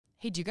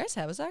Hey, do you guys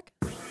have a sec?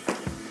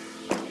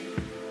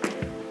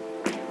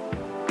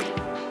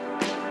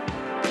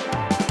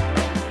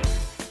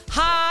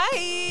 Hi.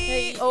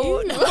 Hey,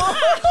 Oh, ew. no.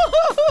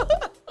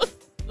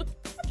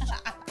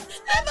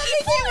 That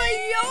became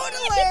a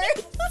yodeler.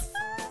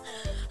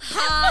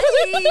 Hi.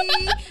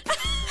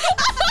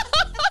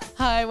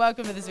 Hi,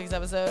 welcome to this week's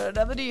episode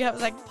of the Do You Have a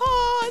Sec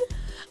pod.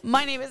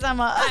 My name is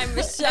Emma. I'm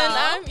Michelle.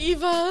 And I'm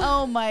Eva.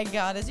 Oh my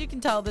god, as you can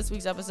tell, this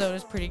week's episode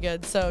is pretty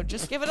good, so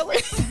just give it a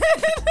listen. As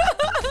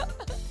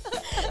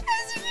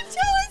you can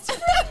tell, it's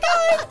pretty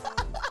good.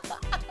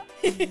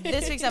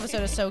 This week's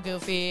episode is so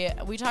goofy.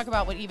 We talk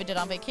about what Eva did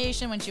on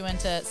vacation when she went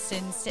to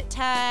Sin City.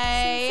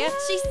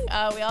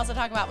 We also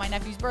talk about my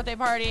nephew's birthday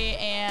party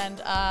and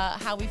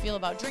how we feel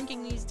about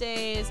drinking these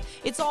days.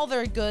 It's all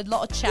very good.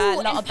 Lot of chat,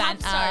 lot of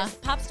banter.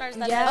 Pop stars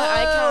that Yeah.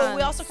 are icons.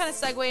 We also kind of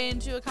segue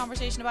into a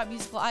conversation about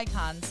musical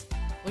icons,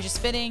 which is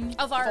fitting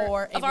Of our-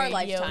 for of a our radio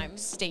lifetime.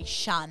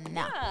 station.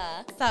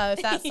 Yeah. So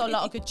if that's a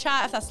lot of good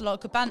chat, if that's a lot of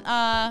good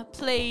banter,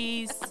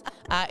 please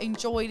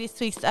enjoy this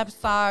week's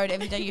episode.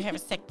 Every day you have a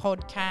sick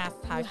podcast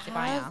hosted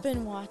by I've us.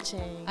 been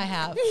watching. I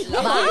have.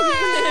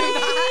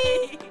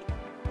 Bye.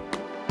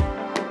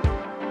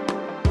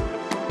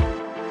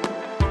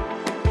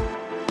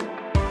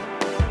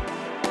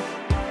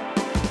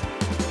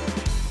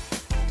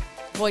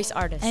 Voice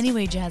artist.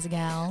 Anyway, jazzy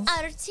gals.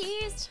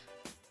 Artist.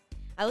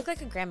 I look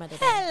like a grandma today.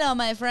 Hello,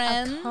 my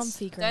friends. A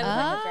comfy Do I look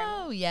grandma. like a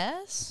grandma? Oh,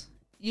 yes.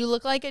 You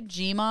look like a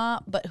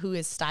Gma, but who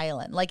is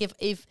styling. Like if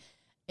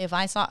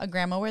I saw a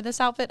grandma wear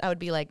this outfit, I would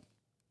be like,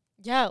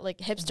 Yeah, like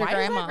hipster why is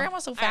grandma. that grandma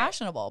so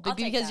fashionable? But I'll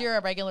take because that. you're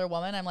a regular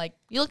woman, I'm like,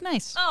 you look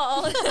nice.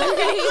 Oh.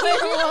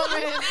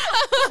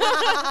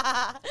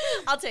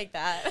 I'll take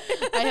that.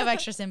 I have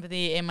extra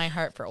sympathy in my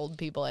heart for old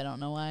people. I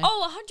don't know why.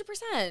 Oh,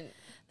 100%.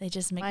 They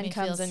just make Mine me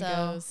comes feel and so.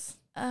 goes.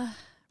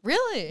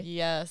 Really?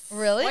 Yes.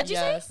 Really? What'd you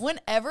say? Yes.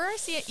 Whenever I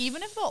see it,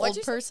 even if the What'd old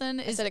you say? person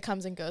I is, said it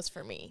comes and goes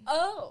for me.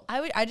 Oh.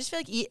 I just feel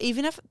like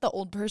even if the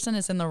old person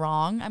is in the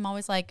wrong, I'm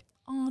always like,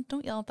 oh,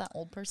 don't yell at that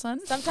old person.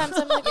 Sometimes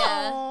I'm like,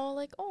 Yeah.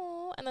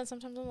 oh, and then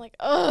sometimes I'm like,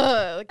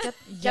 ugh, get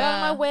out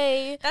of my Yeah.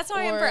 way. That's how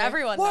I am for Or-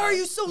 everyone. Why though. are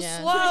you so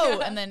Yeah.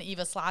 slow? And then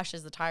Eva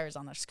slashes the tires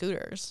on their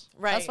scooters.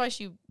 Right. That's why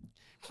she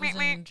was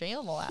in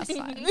jail the last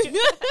time.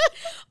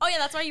 Oh yeah,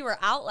 that's why you were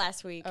out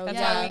last week. Oh, That's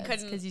yeah. why we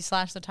couldn't. because you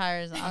slashed the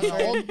tires on the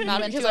old. Not you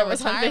went because to I a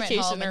was on retirement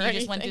vacation home and or you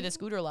just went through anything. the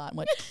scooter lot and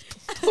went.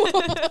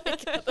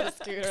 The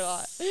scooter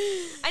lot.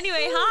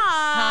 Anyway,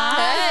 hi.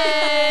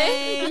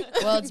 Hi.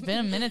 Well, it's been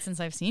a minute since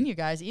I've seen you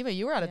guys. Eva,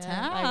 you were out of Yeah,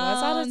 town. I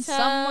was out of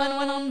Someone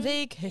went on town.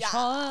 vacation.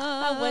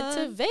 I went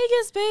to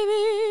Vegas,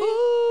 baby.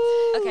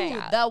 Ooh, Okay.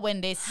 the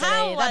Windy City,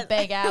 How the was-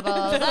 Big Apple,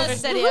 the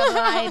City of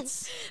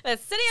Lights, The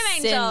City of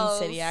Sin Angels.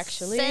 City,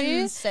 actually.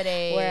 Sin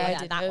City. Where I yeah,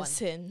 did that no one.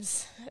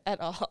 sins at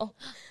all.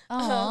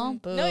 Oh,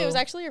 No, it was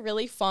actually a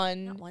really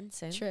fun Not one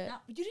sin. trip.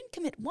 You didn't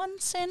commit one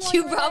sin. While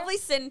You were there? probably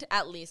sinned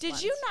at least. Did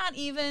once. you not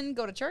even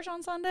go to church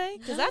on Sunday?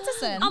 Because that's a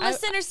sin. I'm a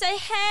sinner. Say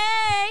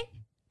hey.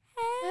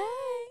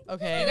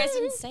 Okay. You guys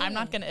didn't say. I'm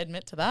not going to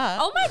admit to that.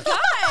 Oh my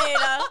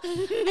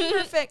god.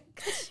 perfect.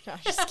 No,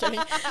 just kidding.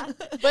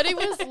 But it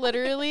was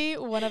literally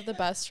one of the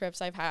best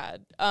trips I've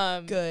had.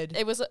 Good.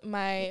 It was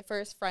my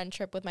first friend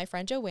trip with my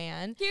friend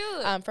Joanne.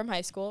 Cute. From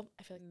high school.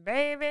 I feel like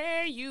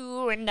Baby,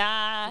 you and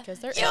I. because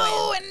they're You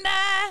and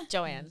I.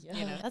 Joanne. Yeah.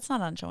 You know. That's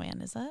not on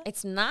Joanne, is that?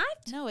 It's not.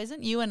 No,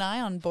 isn't You and I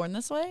on Born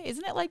This Way?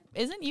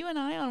 Isn't You and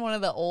I on one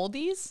of the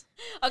oldies?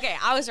 Okay,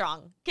 I was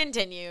wrong.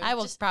 Continue. I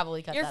will Just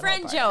probably cut your that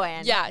friend whole part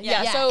out. Joanne.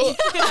 Yeah. So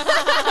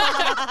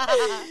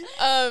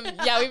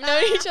we've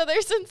known each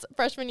other since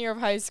freshman year of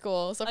high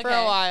school. So for a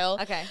Okay. while.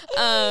 Okay.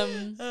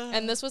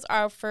 And this was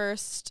our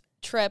first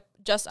trip,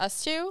 just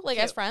us two, like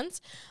as Cute.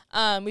 friends.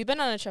 We've been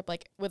on a trip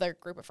like with our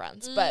group of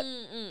friends, but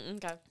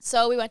Okay.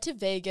 so we went to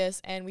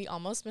Vegas and we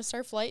almost missed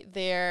our flight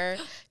there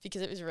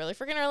because it was really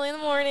freaking early in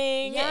the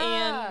morning.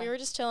 Yeah. And we were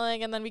just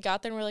chilling, and then we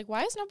got there and we are like,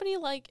 why is nobody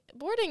like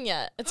boarding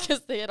yet? It's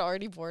because they had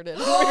already boarded.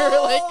 We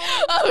were like,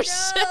 oh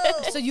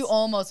shit. So you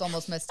almost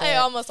missed it. I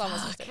almost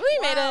missed it. We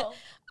made Wow.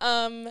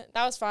 it.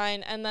 That was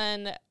fine. And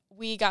then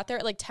we got there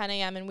at like 10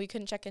 a.m. and we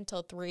couldn't check in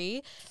until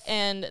 3.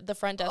 And the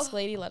front desk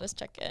lady let us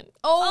check in.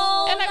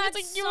 Oh, And I was that's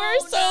like, you so are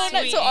so nice.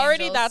 nice. So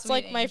already Angel, that's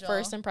sweet like my angel.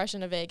 first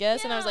impression of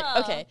Vegas. And I was like,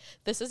 Yeah. okay,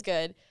 this is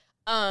good.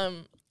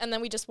 And then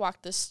we just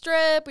walked the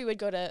strip. We would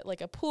go to like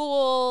a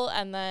pool,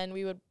 and then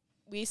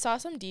we saw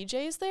some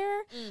DJs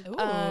there.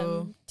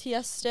 Ooh.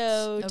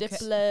 Tiesto, Okay.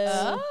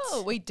 Diplo.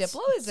 Oh, wait,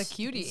 Diplo is a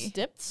cutie.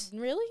 Dipped?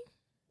 Really?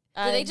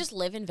 Do they just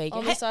live in Vegas?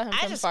 only saw him I'm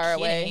from just far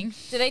away. kidding.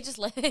 Do they just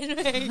live in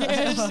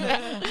Vegas?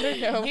 I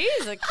don't know.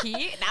 He's a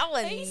cute. That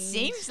one He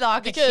seems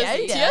like Because a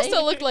cutie.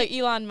 Tiesto looked like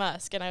Elon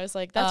Musk, and I was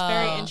like, that's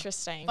very Oh.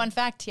 interesting. Fun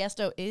fact,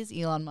 Tiesto is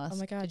Elon Musk. Oh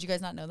my God. Did you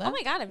guys not know that? Oh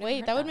my god! I've never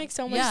Wait, heard that would make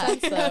so much Yeah.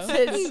 sense, though.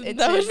 It's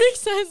that would his make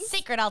sense.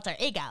 secret alter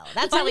ego.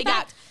 That's Fun how we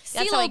got. fact,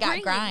 That's how we CeeLo got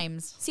Green.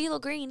 Grimes.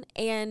 CeeLo Green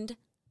and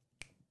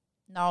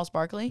Gnarls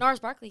Barkley. Gnarls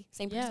Barkley,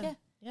 same person. Yeah.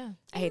 Yeah.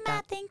 I hate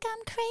that. think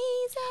I'm crazy.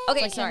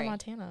 Okay, Like sorry. Hannah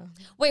Montana.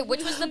 Wait,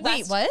 which was the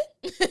Wait, best? what?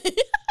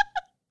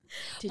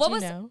 Did What you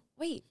was- know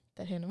Wait,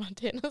 that Hannah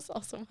Montana is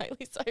also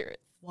Miley Cyrus?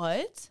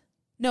 What?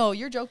 No,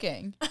 you're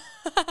joking.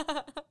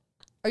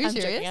 Are you I'm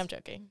serious? joking. I'm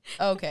joking.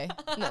 Oh, okay.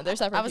 No, they're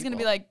separate. I was gonna be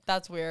people. like,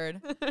 that's weird.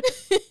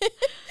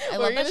 I We're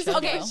love gonna that say- show.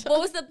 Okay, though.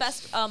 what was the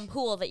best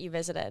pool that you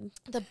visited?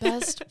 the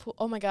best pool.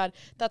 Oh my god,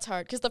 that's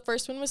hard because the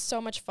first one was so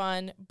much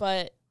fun,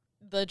 but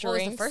the drinks. What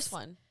was the first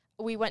one?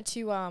 We went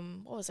to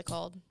what was it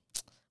called?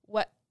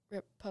 Wet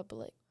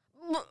Republic.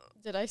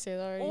 Did I say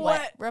that already?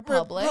 Wet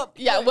Republic.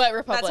 Yeah, Wet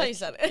Republic. That's how you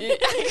said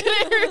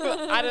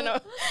it. I don't know.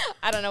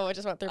 I don't know what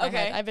just went through my Okay.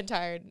 head. I've been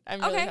tired.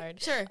 I'm really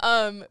tired. Sure.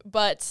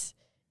 But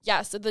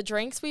yeah, so the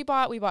drinks we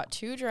bought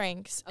 2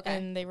 drinks, Okay.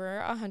 and they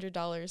were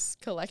 $100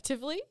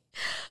 collectively.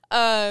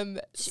 you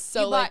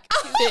So bought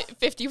like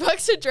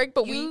 $50 a drink,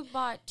 but You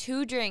bought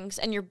 2 drinks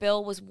and your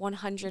bill was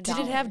 $100. Did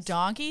it have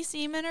donkey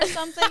semen or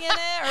something in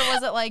it, or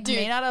was it like dude,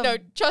 made out of? no,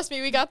 trust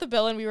me, we got the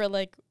bill and we were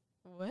like,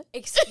 what?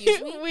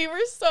 Excuse me? We were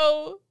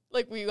so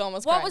like we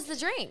almost. What cried. was the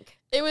drink?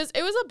 It was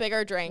a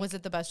bigger drink. Was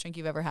it the best drink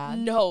you've ever had?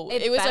 No,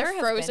 It it was better a have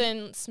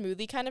frozen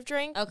smoothie kind of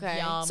drink. Okay.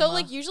 Yum. So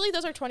like usually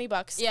those are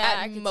 $20 Yeah,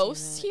 I at could see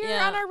most that. here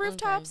Yeah, on our okay,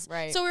 rooftops.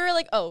 right. So we were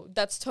like, oh,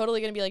 that's totally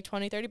gonna be like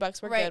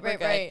 $20-30. We're good. We're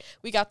good.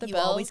 We got the You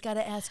bill. always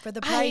gotta ask for the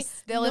I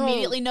price. They'll know.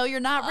 immediately know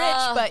you're not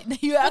rich,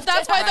 but you have But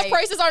that's to. why Right. the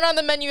prices aren't on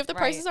the menu. If the Right.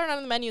 prices aren't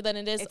on the menu, then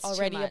it is It's too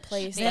already a much.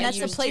 place. Then Then that that's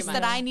you the place use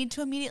that money. I need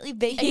to immediately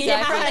vacate.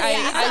 Exactly. the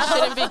price. I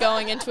shouldn't be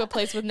going into a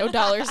place with no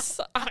dollars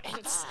on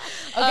it.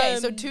 Okay,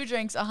 so Um, 2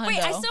 drinks, $100. Wait,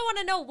 I still want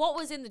to know what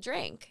was in the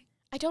drink.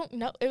 I don't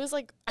know. It was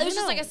like I It was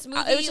don't just know.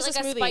 like a smoothie, It was just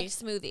like a a smoothie. spiked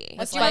smoothie.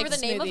 A Do you remember the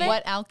spiked name of smoothie. it?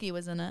 What alky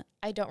was in it?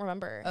 I don't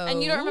remember.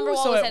 And you don't remember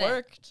what so was it in it?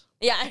 worked.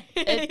 Yeah.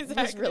 It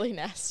was really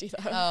nasty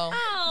though. Oh.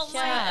 Oh, my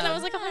Yeah. And I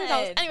was like $100.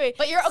 God. Anyway,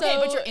 But you're okay,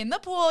 but so- you're in the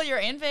pool, you're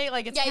in Vegas,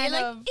 like it's Yeah, you're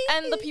kind like,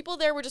 of and the people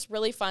there were just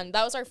really fun.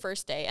 That was our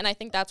first day, and I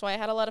think that's why I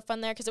had a lot of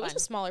fun there because it was Fun. a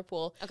smaller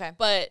pool. Okay.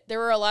 But there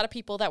were a lot of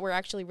people that were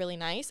actually really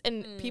nice,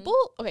 and Mm. people.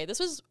 Okay, this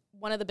was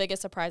one of the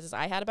biggest surprises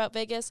I had about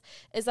Vegas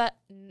is that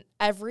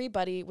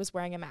everybody was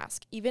wearing a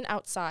mask, even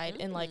outside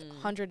in like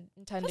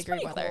 110-degree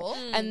pretty weather, cool.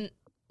 and.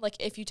 Like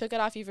if you took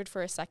it off even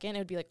for a second, it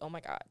would be like, oh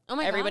my god! Oh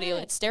my Everybody God.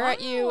 would stare at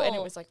you, and it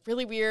Wow. was like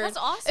really weird. That's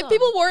awesome. And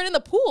people wore it in the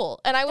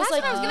pool, and I was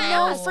That's like, what I was gonna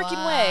no ask.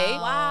 freaking way!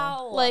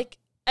 Wow. Like,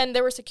 and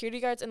there were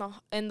security guards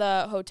in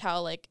the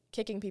hotel, like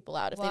kicking people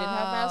out if they didn't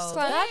have masks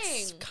on.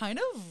 That's kind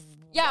of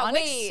Yeah, unex-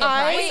 wait.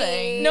 surprising.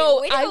 Wait. No,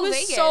 Way to I go, was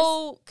Vegas.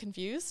 so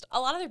confused. a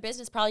lot of their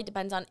business probably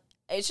depends on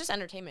it's just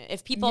entertainment.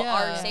 If people Yeah.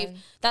 are safe,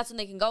 that's when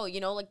they can go. You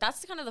know, like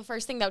that's kind of the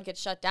first thing that would get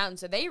shut down.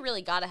 So they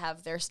really got to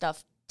have their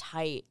stuff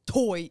tight.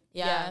 Toy.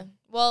 Yeah.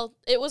 Well,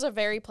 it was a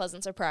very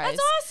pleasant surprise.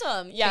 That's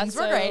awesome. Yeah, Things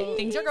were great.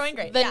 Things are going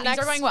great. The Things next,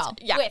 are going well.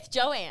 Yeah, With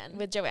Joanne.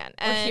 with Joanne.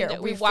 We're here. And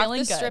We're we walked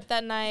feeling the good. strip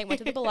that night, went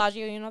to the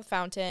Bellagio, the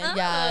fountain.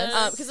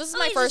 Yes. Because this is Oh,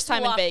 my you first just time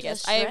in walked the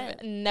Vegas. strip.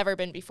 I've never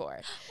been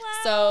before.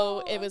 So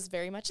Wow. it was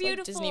very much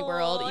like Disney Beautiful,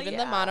 World, even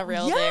the yeah.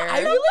 monorail Yeah, there. I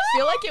really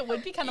feel like it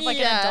would be kind of like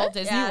Yeah. an adult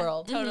Disney Yeah,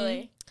 World.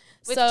 Totally.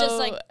 With So- just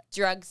like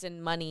drugs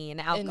and money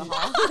and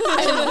alcohol.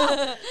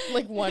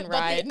 like one But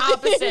ride. the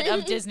opposite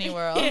of Disney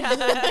World.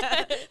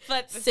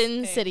 But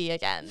Sin City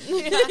again.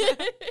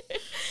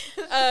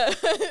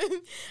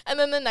 And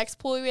then the next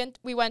pool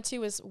we went to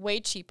was way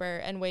cheaper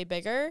and way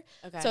bigger.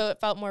 Okay. So it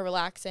felt more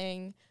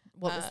relaxing.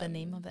 What was the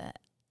name of it?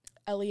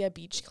 Elia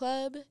Beach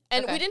Club.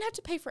 And Okay. we didn't have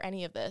to pay for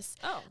any of this.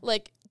 Oh.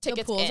 Like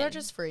tickets The pools in. are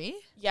just free.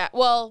 Yeah.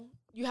 Well,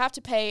 you have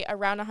to pay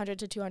around $100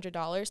 to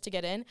 $200 to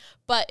get in.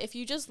 But if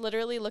you just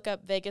literally look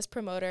up Vegas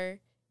promoter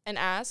and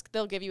ask,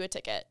 they'll give you a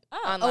ticket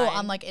online. Oh,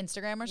 on like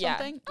Instagram or Yeah.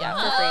 something? Yeah,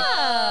 for free.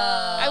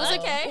 I I was like,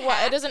 okay.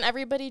 why doesn't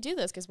everybody do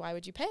this? Because why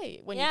would you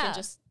pay when you Yeah. can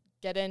just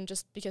get in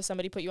just because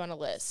somebody put you on a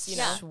list, you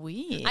know? Yeah.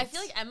 Sweet. I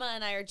feel like Emma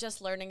and I are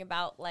just learning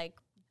about like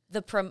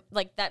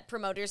like that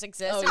promoters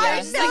exist. Oh, And we're yeah.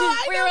 just I like- know,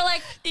 I we know. were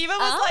like, Eva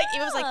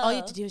was like, all you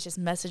have to do is just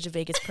message a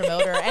Vegas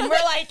promoter. And we're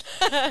like,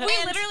 we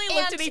literally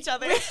looked at each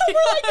other. We're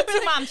like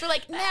two moms. We're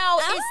like, now,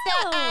 is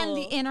that on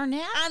the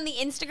internet? on the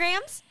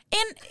Instagrams.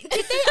 And did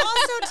they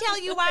also tell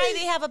you why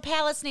they have a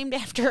palace named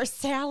after a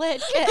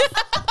salad?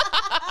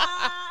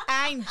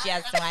 I'm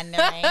just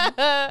wondering.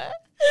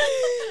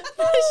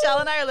 Michelle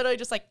and I are literally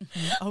just like,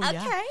 oh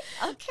yeah.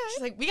 Okay.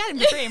 She's like, we got him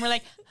for free. And we're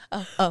like,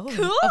 oh,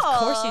 Cool. Of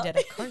course you did.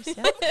 Of course,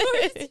 yeah.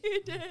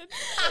 You did.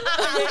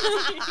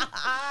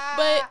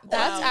 But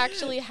that's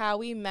actually how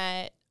we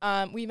met.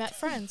 We met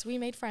friends. We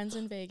made friends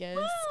in Vegas.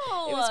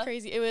 It was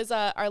crazy. It was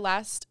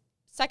our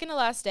second to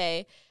last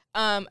day,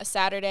 a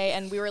Saturday,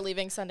 and we were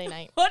leaving Sunday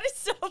night. What is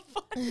so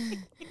funny?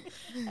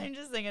 I'm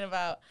just thinking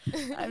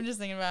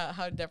about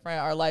how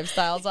different our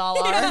lifestyles all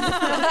are.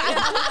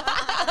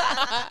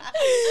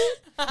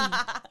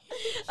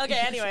 Okay,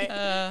 anyway.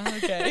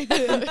 Okay.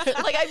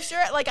 Like I'm sure,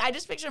 like I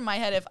just picture in my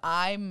head if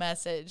I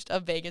messaged a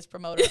Vegas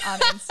promoter on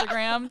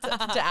Instagram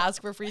to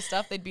ask for free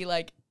stuff, they'd be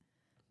like,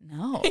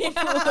 no.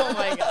 Oh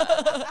my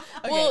god.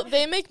 Well,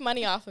 they make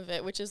money off of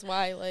it, which is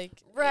why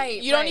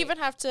Right, you don't right. even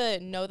have to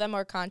know them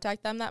or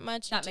contact them that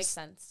much. You That makes just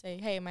sense. Say,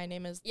 hey, my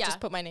name is. Yeah. Just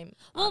put my name.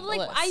 Well, on the like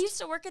list. I used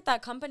to work at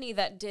that company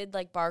that did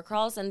like bar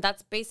crawls, and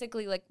that's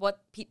basically like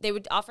what they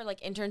would offer like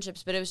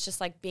internships, but it was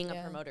just like being a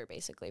Yeah. promoter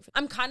basically.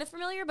 I'm kind of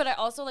familiar, but I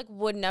also like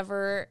would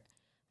never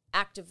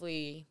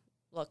actively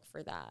look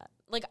for that.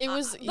 Like It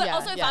was- but yeah,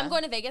 also if yeah. I'm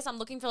going to Vegas, I'm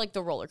looking for like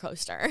the roller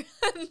coaster.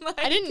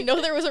 I didn't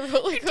know there was a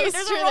roller coaster. there's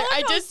a there. roller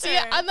I did see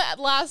it coaster. on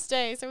the last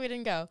day, so we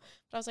didn't go.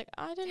 But I was like,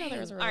 I didn't know there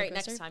was a roller All right,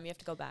 coaster. next time you have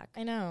to go back.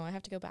 I know, I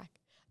have to go back.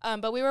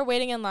 But we were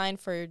waiting in line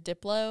for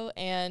Diplo,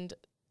 and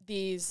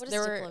these What is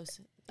there were. Diplo's?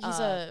 He's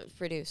a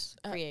produce,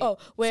 create. oh,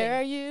 where sing.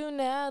 are you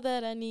now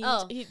that I need?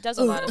 Oh. He does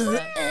a lot of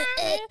stuff.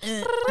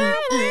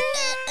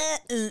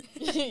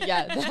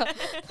 Yeah,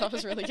 that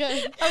was really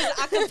good.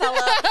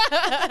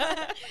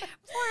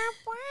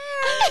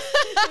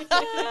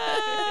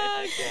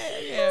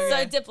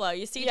 So Diplo,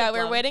 you see? Yeah, Diplo.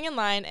 we're waiting in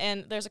line,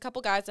 and there's a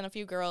couple guys and a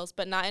few girls,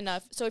 but not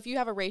enough. So if you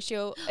have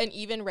an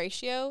even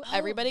ratio,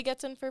 everybody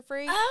gets in for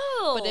free.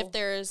 Oh, But if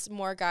there's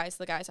more guys,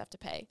 the guys have to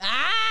pay.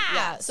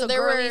 Yeah. So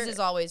there girlies were- is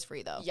always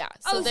free though. Yeah,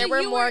 so there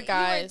were more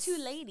guys. You were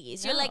two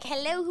ladies. You're like,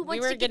 hello, who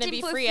wants were to get gonna in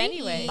be for free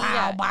anyway. Wow,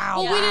 Yeah.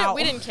 wow, Well,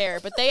 we wow. didn't care,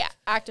 but they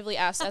actively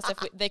asked us if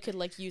they could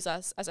like use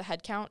us as a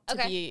head count to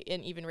Okay. be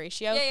in even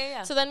ratio.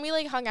 Yeah. So then we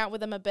like hung out with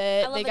them a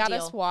bit. I love They a got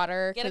deal. us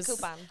water. Get a 'cause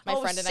coupon. My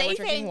friend and I were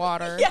drinking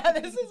water. Yeah,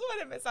 this is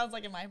what it sounds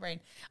like in my brain.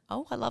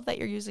 Oh, I love that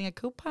you're using a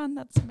coupon.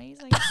 That's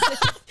amazing.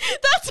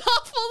 That's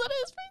awful. That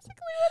is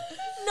basically what it is.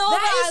 No,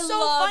 That but is I so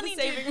love funny,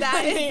 saving dude.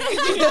 money.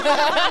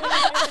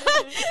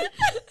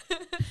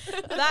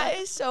 That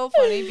is so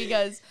funny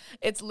because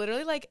it's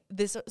literally like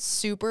this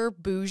super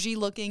bougie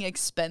looking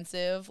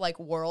expensive like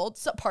world.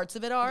 So parts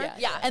of it are.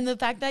 Yeah. And the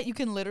fact that you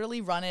can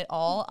literally run it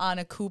all on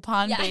a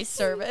coupon based Yes.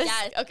 service.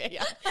 Yes. Okay,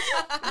 yeah.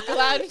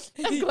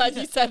 I'm glad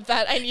you said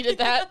that. I needed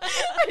that.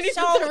 I needed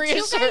the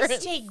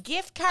reassurance. take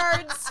gift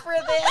cards for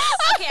this?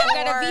 Okay,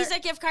 I've got a Visa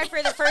gift card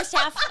for the first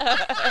half,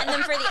 and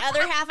then for the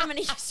other half, I'm going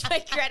to use my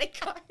credit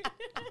card.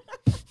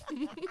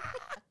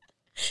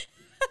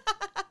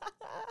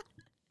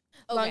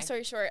 Long Okay.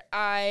 story short,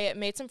 I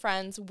made some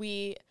friends.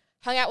 We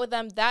hung out with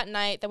them that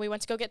night. Then we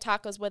went to go get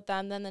tacos with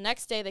them. Then the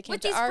next day they came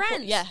With to these our friends.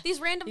 pool. Yeah, These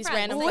random These friends.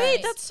 random Nice. friends.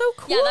 Wait, that's so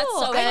cool. Yeah, that's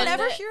so I fun.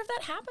 never And hear of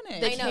that happening.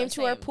 they I know, came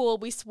to our same. pool.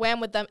 We swam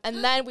with them,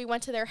 and then we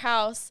went to their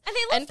house And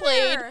they lived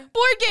played there.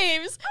 board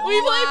games.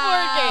 We played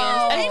board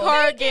games and Wow.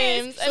 card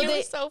games, and So it they,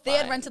 was so fun. they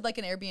had rented like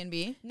an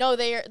Airbnb. No,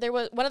 there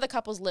was one of the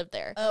couples lived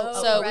there.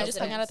 Oh, So oh, we just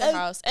hung out at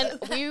residents.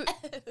 their house,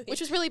 and which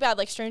was really bad,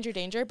 like stranger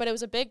danger. But it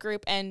was a big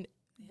group, and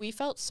we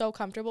felt so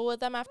comfortable with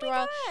them after a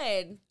while.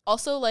 Good.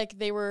 Also, like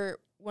they were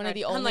one of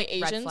the I'm only like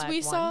red Asians flag we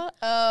one. saw,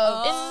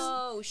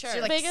 Oh, sure. So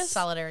you're like Vegas?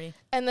 solidarity.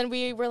 and then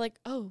we were like,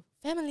 "Oh,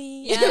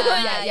 family." Yeah.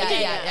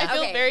 I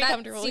feel very that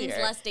comfortable seems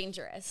here. less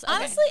dangerous. Okay,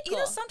 Honestly, you know,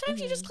 cool.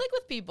 sometimes you just click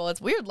with people. It's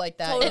weird like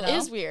that. Totally. You It know?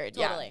 is weird.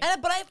 Totally. Yeah.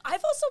 But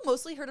I've also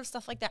mostly heard of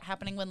stuff like that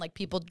happening when like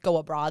people go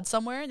abroad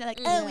somewhere and they're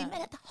like, oh, we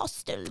met at the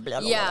hostel. Blah,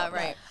 blah, Yeah, blah, blah.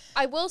 right.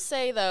 I will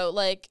say though,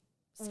 like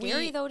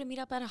Scary though to meet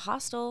up at a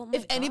hostel. Oh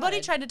If my anybody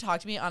God. tried to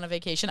talk to me on a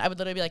vacation, I would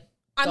literally be like,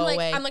 I'm go like-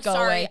 away, I'm like, go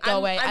sorry, away, go I'm-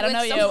 away. I'm I don't with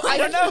know you. someone. I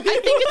don't know. I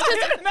think it's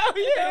I don't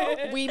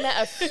know you. we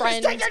met a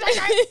friend.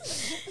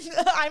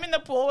 I'm in the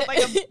pool with like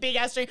a big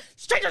ass string.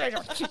 Stranger.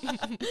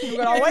 You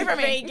got away from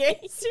me.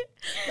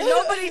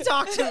 Nobody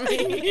talk to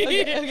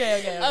me.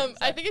 Okay.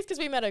 I think it's because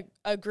we met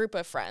a group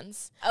of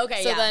friends.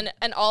 Okay, So yeah. then,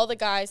 and all the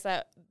guys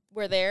that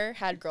were there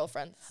had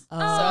girlfriends. So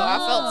I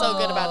felt so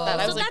good about that.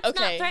 I So was like, that's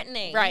not okay,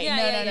 threatening. right? Yeah,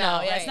 No. yeah, Yeah,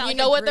 right. it's not You like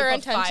know a what their group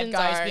of five intentions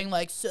guys are. being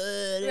like, "Son."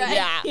 Right.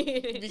 Yeah,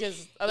 because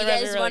You otherwise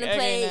we guys were want like, to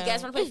play? okay, You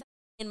guys no. want to play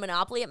in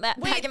Monopoly back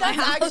Wait, in my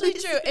that's house? actually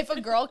true. If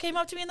a girl came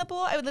up to me in the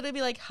pool, I would literally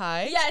be like,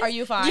 "Hi, Yes. are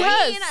you fine?"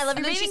 Yes. I love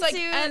And your then she's bathing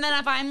like, suit. and then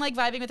if I'm like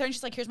vibing with her, and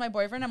she's like, "Here's my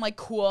boyfriend," I'm like,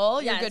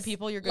 "Cool, you're Yes. good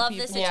people. You're good Love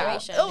people." this Yeah.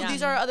 situation, Oh, yeah.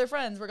 these are our other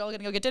friends. We're all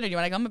gonna go get dinner. Do you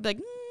want to come? I'd be like,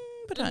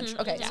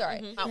 potential. Okay,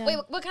 sorry. Wait,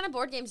 what kind of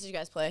board games did you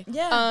guys play?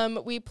 Yeah.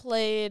 We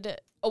played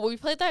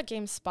that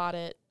game Spot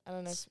It. I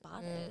don't know.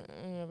 Spot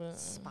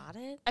Spot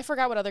it? I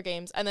forgot what other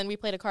games. And then we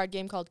played a card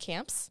game called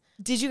Camps.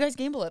 Did you guys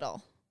gamble at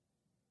all?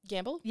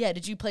 Gamble? Yeah.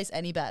 Did you place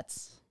any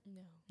bets?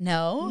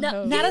 No.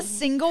 No. Not a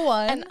single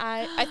one. And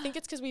I think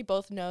it's because we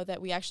both know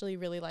that we actually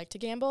really like to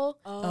gamble.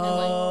 Oh.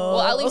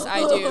 Well, at least I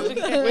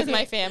do with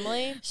my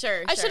family.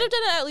 Sure. I should have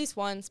done it at least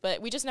once, but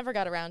we just never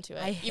got around to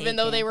it. I hate even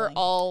though they were gambling.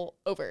 all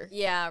over.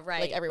 Yeah,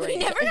 right. Like, everywhere We you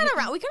never go. got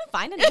around. We couldn't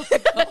find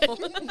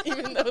anyone.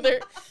 Even though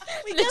they're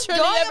we kept literally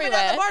going up and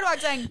down everywhere. the boardwalk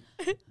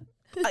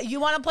saying,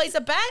 "You want to place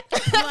a bet?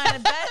 You want to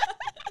bet?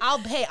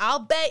 I'll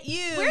bet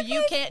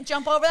you can't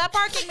jump over that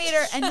parking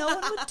meter," and no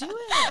one would do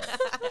it.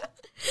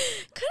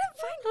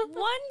 Couldn't find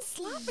one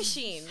slot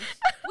machine.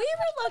 We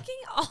were looking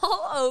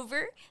all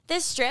over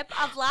this strip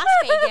of Las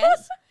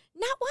Vegas.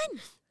 Not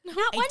one.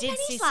 Not one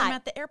penny slot.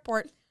 at the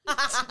airport.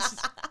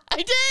 I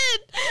did.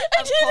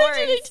 I Of did. course.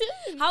 I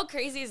did. How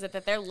crazy is it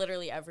that they're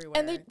literally everywhere?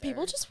 And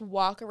people just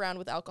walk around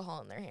with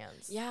alcohol in their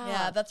hands.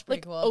 Yeah, that's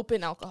pretty like cool.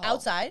 open alcohol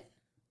Outside?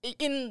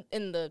 in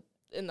the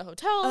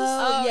hotels.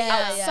 Oh,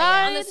 yeah,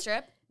 outside. on the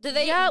strip. Do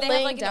they? Yeah, they have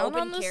laying like an down open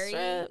on the carry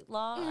strip.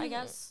 law, I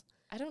guess.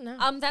 I don't know.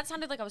 That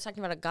sounded like I was talking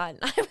about a gun.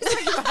 I was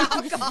talking about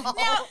alcohol.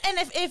 Now, and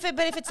if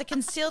it's a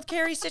concealed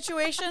carry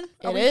situation,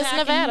 It is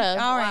Nevada.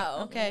 All right,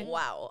 Wow. okay.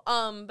 Wow.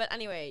 But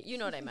anyway, you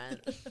know what I meant.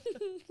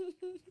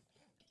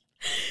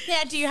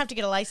 Yeah, do you have to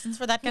get a license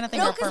for that kind of thing?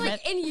 No, or because permit?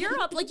 like in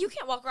Europe, like you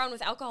can't walk around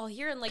with alcohol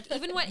here, and like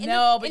even when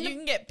but you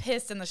can get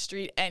pissed in the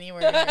street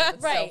anywhere.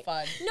 It's so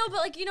fun. No, but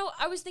like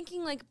I was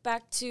thinking like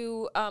back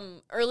to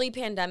early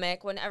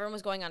pandemic when everyone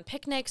was going on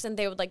picnics and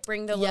they would like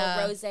bring their little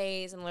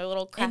rosés and their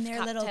little craft and their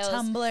cocktails little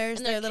tumblers,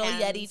 and their little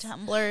cans. Yeti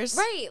tumblers.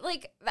 Right,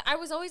 like I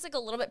was always like a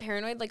little bit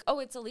paranoid, like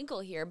it's illegal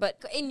here,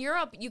 but in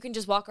Europe you can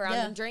just walk around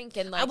and drink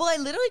and like. Well, I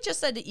literally just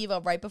said to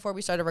Eva right before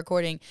we started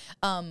recording,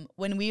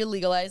 when we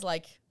legalize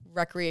like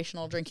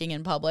recreational drinking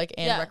in public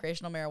and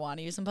recreational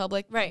marijuana use in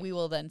public, we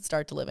will then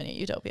start to live in a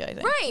utopia, I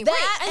think. Right,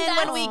 and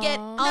when we get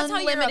that's how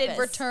Europe unlimited is.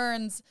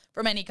 returns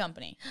from any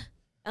company.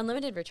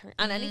 Unlimited return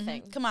on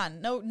anything. Come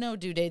on, no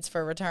due dates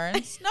for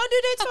returns. No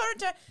due dates for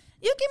return.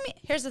 You give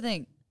me. Here's the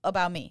thing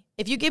about me.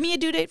 If you give me a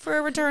due date for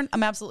a return,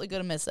 I'm absolutely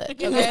gonna miss it.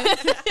 Okay.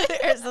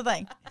 Here's the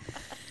thing.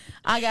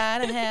 I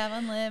gotta have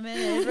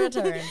unlimited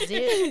returns.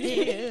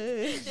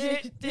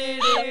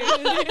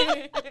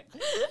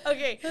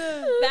 Okay,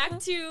 back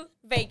to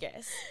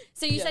Vegas.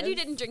 So you said you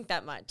didn't drink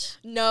that much.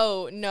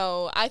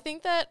 No. I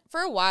think that for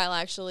a while,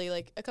 actually,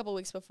 like a couple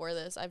weeks before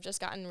this, I've just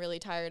gotten really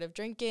tired of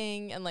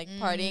drinking and like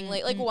partying.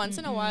 Like once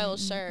in a while,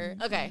 sure.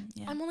 Okay.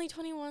 Yeah. I'm only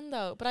 21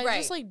 though, but I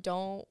just like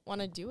don't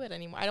want to do it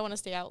anymore. I don't want to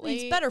stay out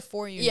late. It's better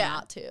for you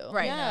not to.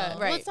 Right. Yeah. Right.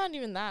 Well, it's not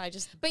even that.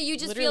 But you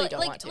just feel don't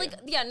want like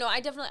to. yeah, no, I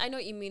know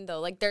what you mean though.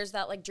 Like there's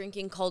that like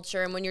drinking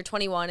culture, and when you're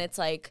 21, it's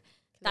like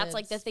that's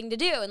like the thing to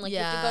do, and like you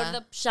have to go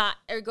to the shot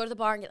or go to the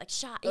bar and get like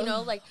shot, you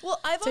know, like. Well,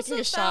 I've Taking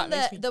also a shot found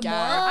makes that me the more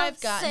gag.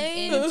 I've gotten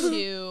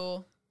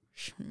into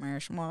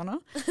marijuana,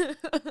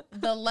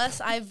 the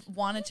less I've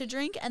wanted to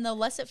drink, and the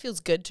less it feels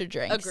good to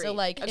drink. Agreed. So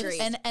like,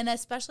 Agreed. and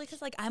especially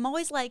because like I'm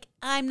always like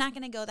I'm not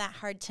gonna go that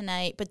hard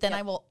tonight, but then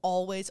I will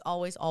always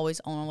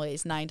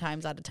 9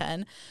 times out of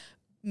 10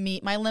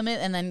 meet my limit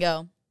and then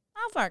go,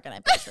 how far can I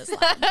push this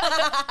line?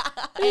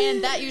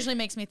 And that usually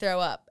makes me throw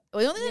up.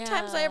 The only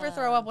times I ever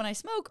throw up when I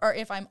smoke are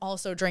if I'm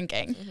also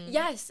drinking.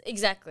 Yes,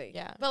 exactly.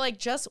 Yeah. But like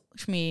just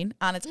schmeed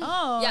on its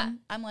own,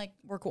 I'm like,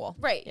 we're cool.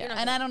 Right. Yeah.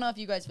 And I don't know if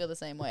you guys feel the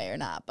same way or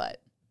not, but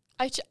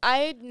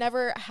I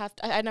never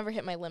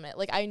hit my limit.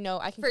 Like I know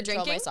I can For control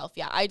drinking? myself.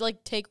 Yeah. I'd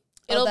like take.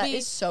 it'll It'll be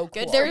be so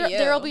cool. good for you.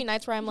 There'll be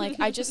nights where I'm like,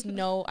 I just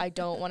know I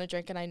don't want to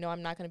drink, and I know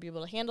I'm not going to be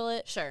able to handle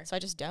it. Sure. So I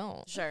just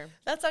don't. Sure.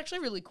 That's actually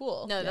really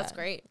cool. No, that's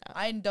great.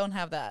 I don't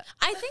have that.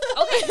 I think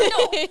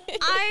no,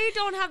 I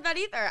don't have that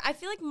either. I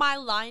feel like my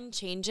line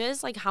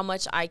changes, like how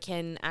much I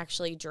can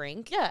actually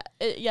drink.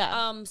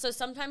 Yeah. So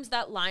sometimes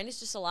that line is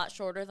just a lot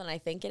shorter than I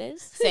think it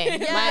is.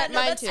 Same. Yeah, no,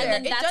 Mine that's too. fair.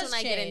 And then It that's does when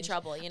I get in change.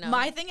 trouble, you know.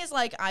 My thing is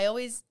like I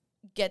always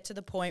get to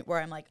the point where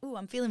I'm like, ooh,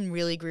 I'm feeling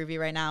really groovy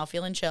right now,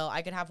 feeling chill.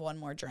 I could have one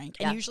more drink.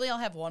 And usually I'll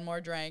have one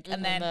more drink.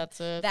 And then that's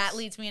it. that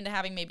leads me into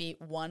having maybe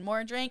one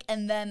more drink.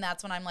 And then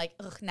that's when I'm like,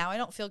 ugh, now I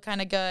don't feel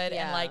kind of good.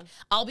 And like,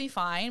 I'll be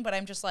fine. But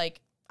I'm just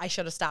like, I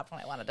should have stopped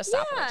when I wanted to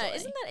stop. Yeah, originally.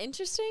 isn't that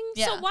interesting?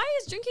 Yeah. So why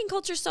is drinking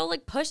culture so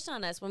like pushed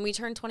on us when we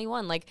turn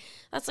 21? Like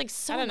that's like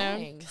so I don't know.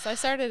 annoying. Because I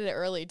started it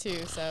early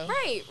too. So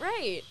Right.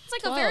 It's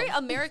like a very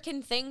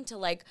American thing to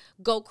like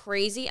go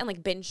crazy and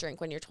like binge drink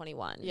when you're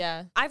 21.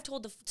 Yeah. I've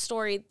told the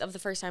story of the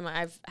first time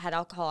I've had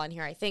alcohol on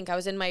here. I think I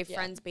was in my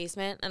friend's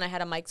basement and I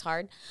had a Mike's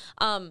Hard.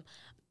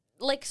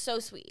 Like so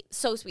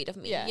sweet of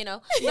me, Yeah. you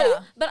know?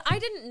 Yeah. But I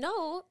didn't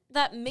know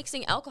that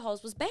mixing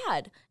alcohols was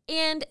bad.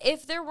 And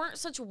if there weren't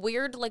such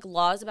weird like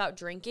laws about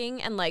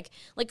drinking and like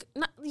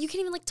not, you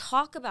can't even like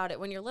talk about it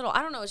when you're little.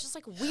 I don't know. It's just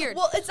like weird.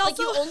 Well, it's like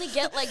you also- only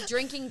get like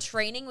drinking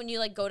training when you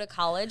like go to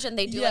college and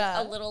they do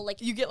like a little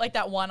like you get like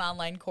that one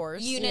online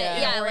course. unit,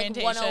 Yeah. like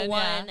orientation,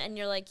 101, and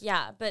you're like,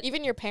 but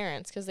even your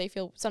parents, because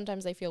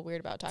sometimes they feel weird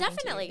about talking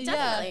definitely. to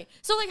you.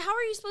 So like, how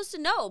are you supposed to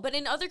know? But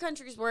in other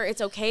countries where it's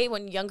okay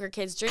when younger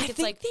kids drink, I it's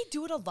think like they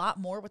do it a lot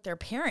more with their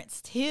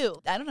parents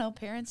too. I don't know,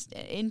 parents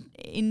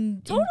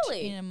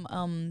Totally.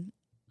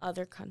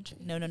 Other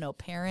countries. No,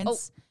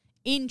 parents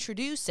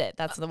introduce it.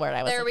 That's the word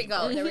I was There we looking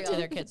go, for. there we To go.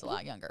 their kids a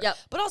lot younger. Yep.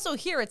 But also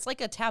here it's like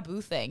a taboo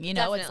thing, you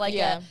know? It's like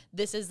Definitely.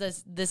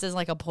 this is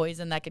like a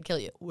poison that could kill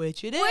you,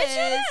 which it is. Which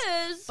it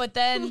is. But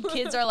then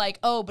kids are like,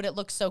 "Oh, but it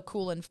looks so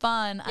cool and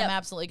fun. I'm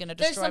absolutely going to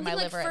There's destroy something my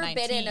like liver at 19."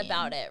 forbidden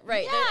about it,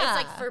 right? It's Yeah.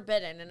 like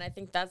forbidden, and I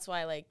think that's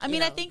why like. I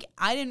mean, I think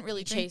I didn't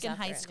really drink chase in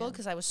after high it, school yeah.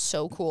 because I was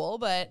so cool,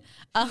 but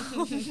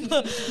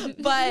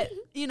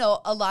you know,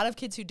 a lot of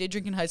kids who did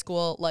drink in high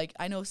school, like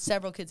I know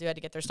several kids who had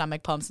to get their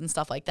stomach pumps and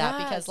stuff like that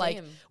Yeah, because like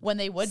same. when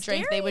they would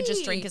drink, they would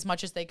just Scary. drink as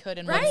much as they could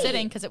in one Right.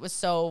 sitting because it was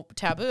so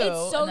taboo.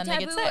 it's so and then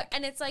they taboo, get sick.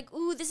 and it's like,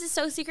 ooh, this is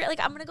so secret. Like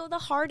I'm gonna go the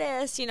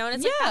hardest, you know, and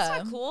it's like that's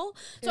Yeah. not cool.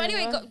 So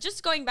anyway,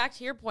 just going back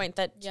to your point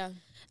that Yeah.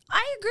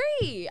 I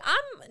agree.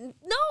 I've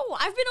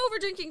been over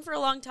drinking for a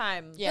long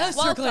time. Yeah.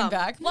 Circling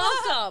back.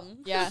 Welcome.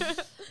 Yeah.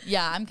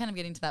 Yeah, I'm kind of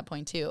getting to that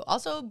point too.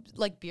 Also,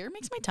 like beer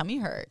makes my tummy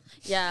hurt.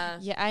 Yeah.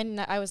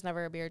 Yeah. I was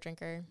never a beer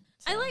drinker.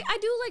 I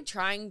do like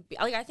trying,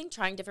 like, I think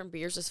trying different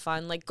beers is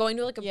fun. Like, going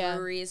to, like, a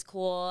brewery is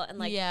cool. And,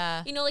 like,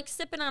 you know, like,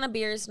 sipping on a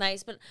beer is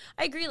nice. But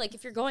I agree, like,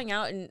 if you're going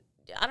out and,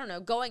 I don't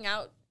know, going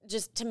out,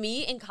 just to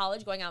me, in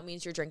college, going out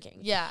means you're drinking.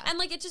 Yeah. And,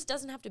 like, it just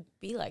doesn't have to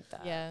be like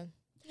that. Yeah.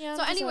 Yeah,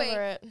 So I'm just anyway,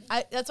 over it.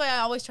 That's why I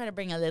always try to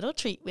bring a little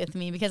treat with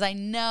me because I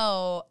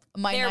know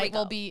my There we night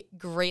will go. be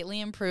greatly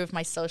improved.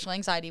 My social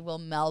anxiety will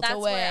melt That's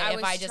away where I if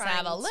was I just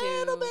have a trying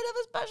little to- bit of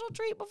a special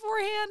treat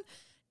beforehand.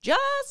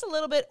 Just a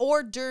little bit,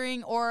 or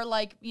during, or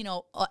like,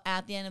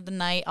 at the end of the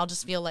night, I'll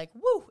just feel like,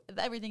 woo,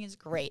 everything is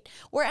great.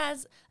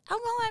 Whereas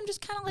alcohol, I'm just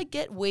kind of like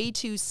get way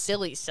too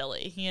silly. It's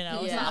not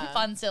Yeah.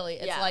 fun silly.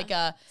 It's Yeah. like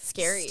a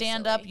Scary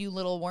stand silly. up, you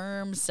little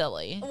worm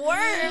silly.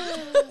 Worm.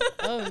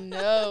 Oh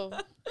no,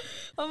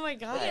 Oh my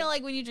god.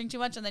 Like when you drink too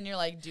much and then you're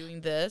like doing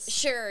this.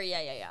 Sure.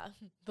 Yeah.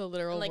 the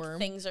literal And, like worm.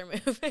 things are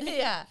moving.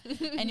 Yeah.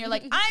 And you're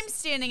like, I'm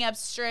standing up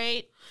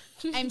straight.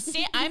 I'm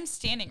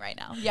standing right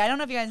now. Yeah, I don't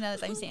know if you guys know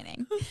this. I'm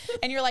standing.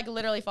 And you're like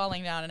literally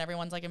falling down and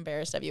everyone's like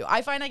embarrassed of you.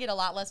 I find I get a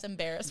lot less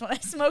embarrassed when I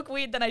smoke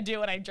weed than I do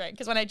when I drink.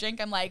 Because when I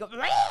drink, I'm like,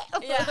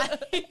 Yeah.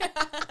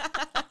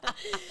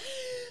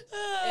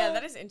 Yeah,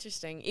 that is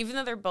interesting. Even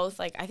though they're both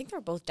like, I think they're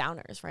both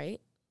downers, right?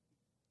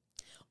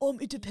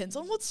 It depends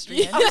on what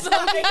strain. Well,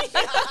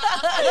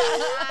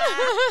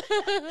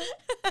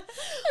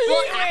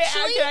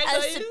 actually, can I a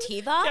tell you?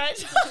 sativa.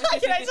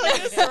 Can I tell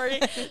you a story?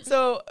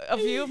 So a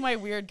few of my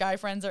weird guy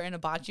friends are in a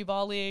bocce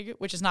ball league,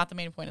 which is not the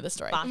main point of the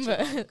story.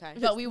 Okay.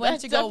 But we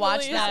went That to go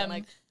watch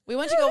definitely them. is. We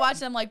went to go watch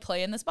them like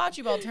play in this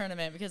bocce ball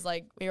tournament because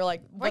like we were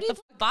like, Where what do the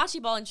you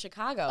bocce ball in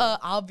Chicago?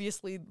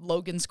 obviously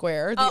Logan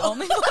Square, the Oh.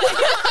 only yeah,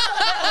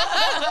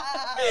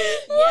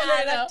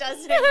 that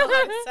does make a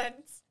lot of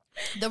sense.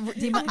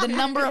 the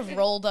number of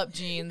rolled up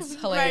jeans,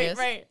 hilarious.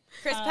 Right.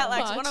 Chris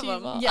Petlak's one of bocce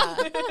them. ball. Yeah.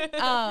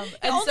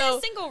 And Only so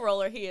a single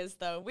roller he is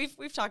though.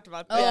 We've talked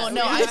about that. oh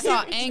no, I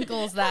saw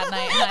ankles that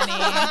night,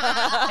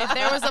 honey. If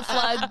there was a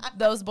flood,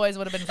 those boys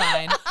would have been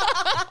fine.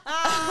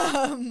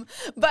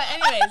 But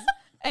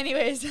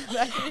anyways,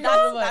 back to the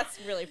point. That's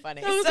really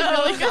funny. was So-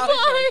 really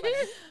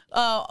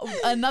good.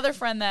 Another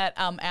friend that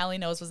Allie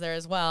knows was there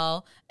as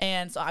well,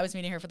 and so I was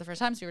meeting her for the first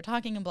time. So we were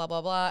talking and blah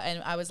blah blah,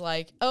 and I was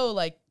like, oh,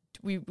 like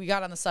we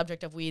got on the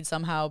subject of weed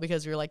somehow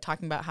because we were like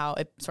talking about how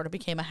it sort of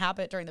became a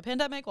habit during the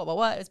pandemic.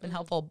 What it's been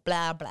helpful,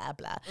 blah blah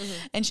blah.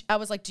 And I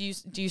was like, do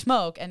you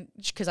smoke? And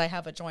because I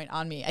have a joint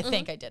on me, I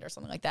think I did or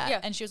something like that.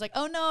 Yeah. And she was like,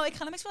 oh no, it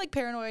kind of makes me like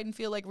paranoid and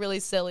feel like really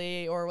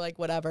silly or like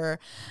whatever.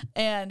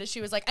 And she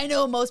was like, I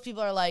know most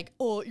people are like,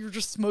 oh, you're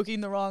just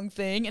smoking the wrong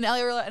thing. And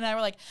Ellie and I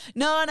were like,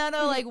 no,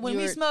 like when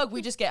we smoke,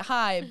 we just get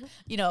high,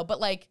 but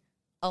like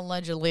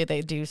allegedly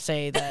they do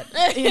say that,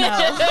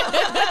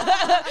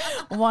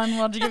 one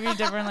will give you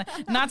different,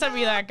 not to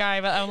be that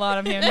guy, but a lot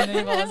of people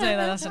say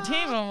that a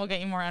sativa will get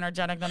you more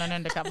energetic than an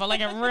indica, but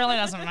like it really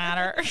doesn't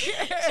matter. She's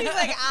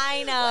like,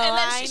 I know. And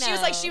then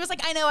she was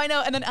like, I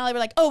know. And then Allie were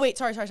like, oh wait,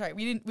 sorry.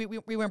 We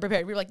weren't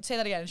prepared. We were like, say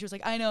that again. And she was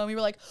like, I know. And we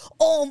were like,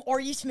 are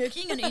you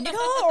smoking an indica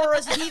or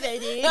a sativa,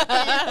 dude?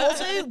 And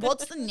also,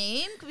 what's the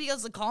name?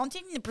 Because the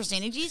content and the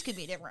percentages could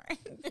be different.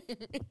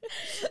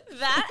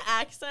 that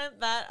accent,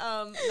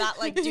 that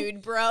like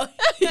dude, bro.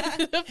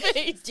 The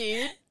face,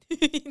 dude.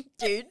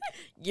 Dude,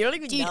 you don't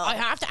even Dude, know. I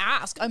have to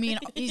ask. I mean,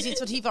 is it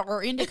sativa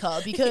or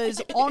indica?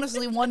 Because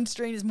honestly, one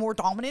strain is more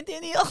dominant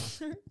than the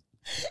other.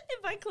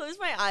 If I close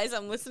my eyes,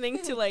 I'm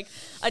listening to like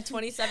a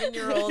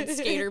 27-year-old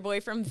skater boy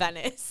from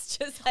Venice.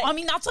 Just like, I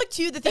mean, that's like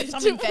two of the things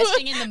I'm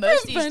investing in the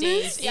most these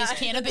days is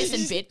cannabis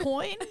and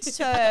Bitcoin.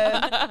 So,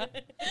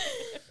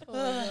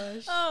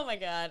 oh my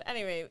god.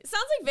 Anyway,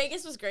 sounds like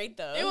Vegas was great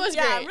though. It was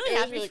yeah, great. I'm really It was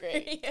happy really for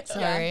great. you.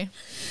 sorry.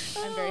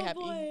 I'm very Oh, happy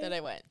boy. that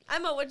I went.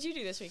 Emma, what did you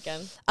do this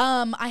weekend?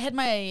 I had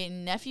my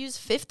nephew's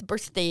 5th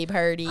birthday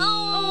party.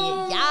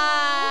 Oh.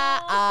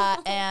 Yeah.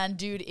 And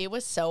dude, it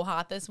was so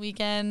hot this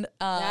weekend.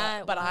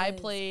 Yeah, it but I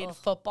was. played Ugh.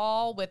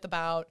 football with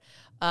about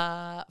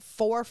 4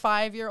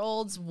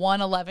 5-year-olds,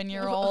 one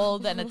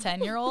 11-year-old, and a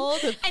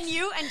 10-year-old. And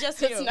you and just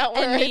That's you. not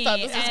where And I thought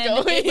this was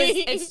and going.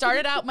 it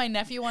started out, my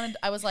nephew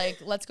I was like,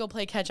 let's go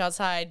play catch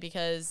outside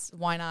because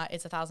why not?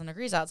 It's 1,000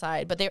 degrees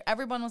outside. But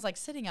everyone was like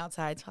sitting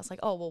outside. So I was like,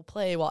 oh, we'll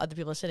play while other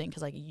people are sitting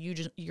because like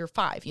you're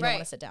 5. You don't Right.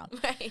 want to sit down.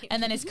 Right.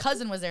 And then his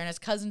cousin was there and his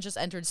cousin just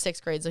entered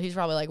 6th grade. So he's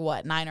probably like,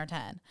 what, 9 or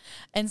 10.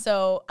 And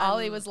so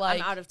Ollie was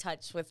like, I'm out of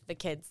touch with the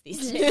kids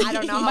these days. I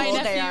don't know how old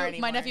they are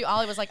anymore. my nephew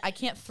Ollie was like, I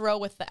can't throw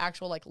with the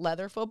actual like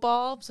leather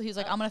football. So he's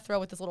like, I'm gonna throw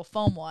with this little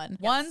foam one.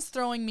 One's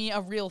throwing me a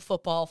real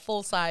football,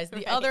 full size.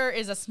 The other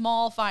is a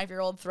small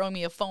 5-year-old throwing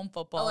me a foam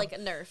football. Oh, like a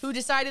Nerf. Who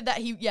decided that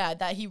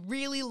he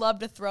really loved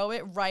to throw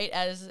it right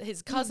as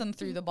his cousin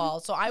threw the ball.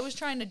 So I was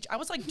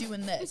like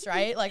doing this,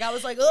 right? Like I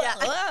was like, ugh,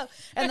 ugh.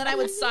 And then I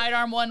would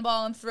sidearm one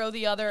ball and throw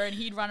the other and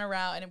he'd run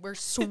around and we're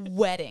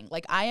sweating.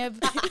 Like I have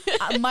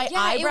my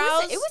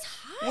eyebrows it was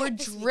hot were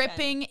this weekend.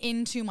 dripping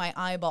into my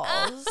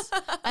eyeballs.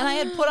 And I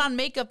had put on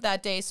makeup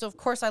that day, so of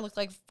course I looked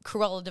like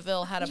Cruella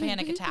DeVille had a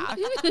panic attack.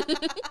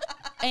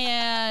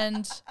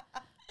 And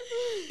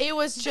it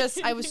was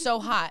just, I was so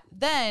hot.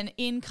 Then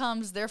in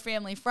comes their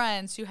family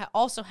friends who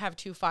also have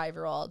 2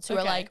 5-year-olds who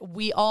are like,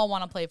 we all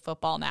want to play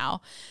football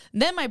now.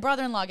 Then my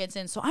brother-in-law gets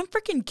in, so I'm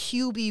freaking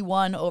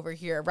QB1 over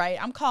here, right?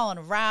 I'm calling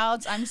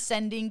routes, I'm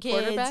sending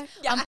kids. Quarterback?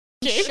 I'm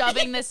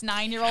shoving this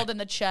 9-year-old in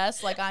the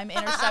chest like I'm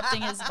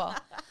intercepting his ball.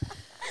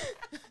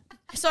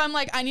 So I'm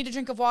like, I need a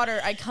drink of water.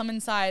 I come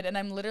inside and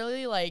I'm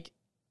literally like,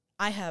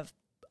 I have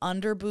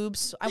under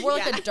boobs. I wore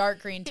like a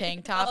dark green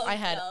tank top. I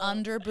had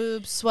under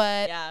boob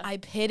sweat. Yeah. I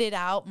pitted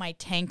out my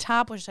tank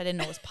top, which I didn't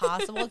know was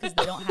possible because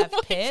they don't have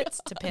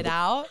pits to pit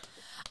out.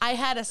 I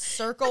had a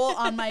circle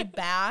on my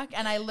back,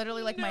 and I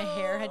literally, like, my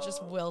hair had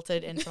just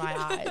wilted into my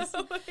eyes.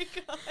 Oh my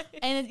God.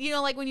 And, you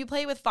know, like, when you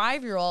play with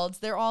 5-year-olds,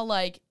 they're all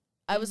like,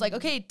 I was like,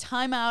 okay,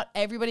 time out.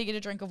 Everybody get a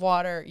drink of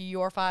water.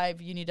 You're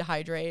 5. You need to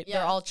hydrate. Yeah.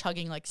 They're all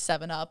chugging, like,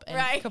 7-Up and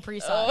Right. Capri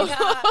Sun.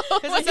 Oh.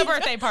 Because it's a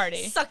birthday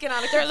party. Sucking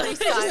on a Capri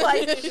Sun.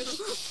 Like,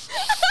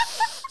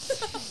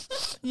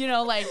 you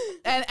know, like,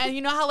 and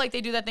you know how, like, they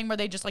do that thing where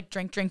they just, like,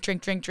 drink,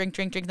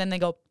 then they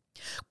go.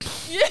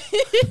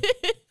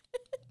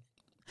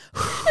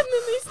 And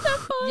then they step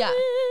on Yeah.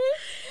 it.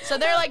 So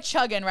they're like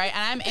chugging, right?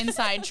 And I'm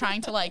inside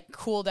trying to like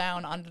cool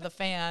down under the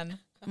fan.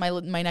 My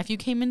nephew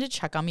came in to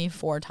check on me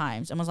 4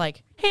 times and was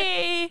like,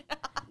 hey,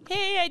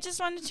 I just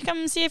wanted to come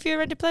and see if you were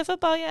ready to play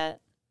football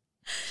yet.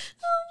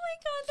 Oh my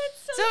God,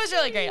 that's so So it was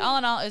really great. All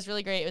in all, it was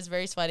really great. It was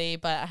very sweaty,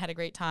 but I had a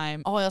great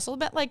time. Oh, I also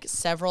met like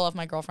several of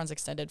my girlfriend's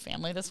extended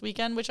family this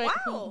weekend, which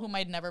whom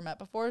I'd never met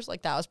before. So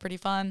like that was pretty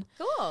fun.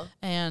 cool.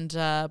 And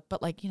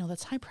but like, you know,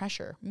 that's high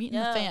pressure. Meeting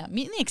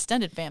the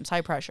extended fam's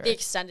high pressure. The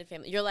extended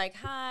family. You're like,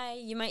 hi,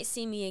 you might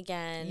see me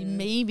again.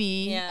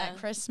 Maybe Yeah. at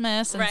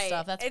Christmas and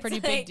stuff. That's a It's pretty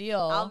like, big deal.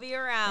 I'll be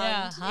around.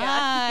 Yeah.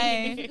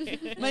 Hi.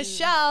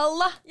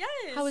 Michelle. Yes.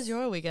 How was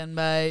your weekend,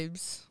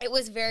 babes? It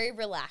was very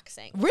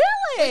relaxing. Really?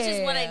 Which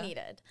is what I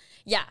needed.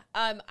 Yeah.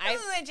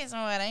 Which is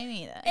what I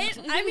needed.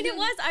 I mean, it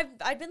was.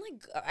 I've been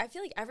like, I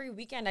feel like every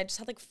weekend I just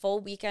had like full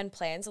weekend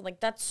plans, and like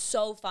that's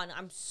so fun.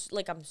 I'm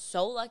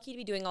so lucky to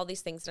be doing all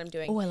these things that I'm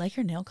doing. Oh, I like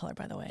your nail color,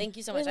 by the way. Thank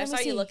you so Wait, much. I let me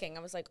saw you see. looking.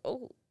 I was like,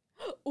 oh,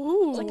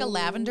 Ooh. It's like a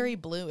lavendery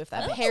blue, if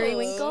that makes sense.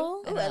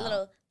 periwinkle. I Ooh, a know.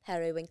 little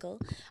periwinkle.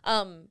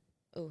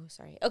 Oh,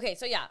 sorry. Okay,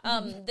 so yeah.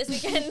 This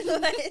weekend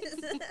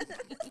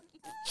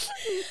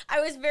I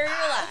was very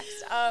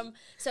relaxed.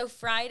 So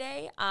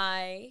Friday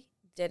I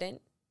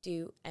didn't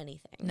do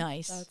anything.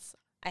 Nice. That's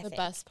I the think.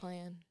 best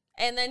plan.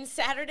 And then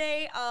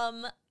Saturday,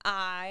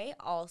 I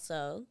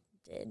also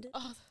did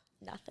Oh,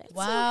 nothing.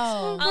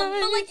 Wow.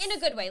 But like in a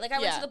good way. Like I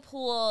went Yeah. to the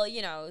pool,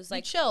 you know, it was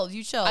like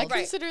You chilled. I Right.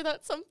 consider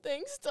that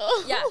something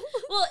still. yeah.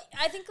 Well,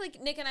 I think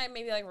like Nick and I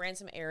maybe like ran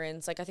some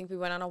errands. Like I think we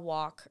went on a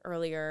walk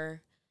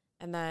earlier,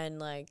 and then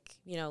like,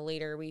 you know,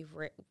 later we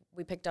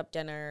picked up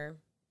dinner,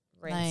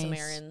 ran some Nice.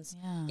 errands.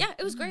 Yeah. Yeah,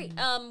 it was great.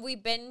 We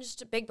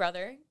binged Big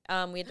Brother.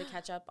 We had to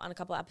catch up on a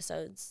couple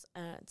episodes.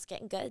 It's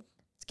getting good.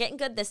 It's getting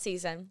good this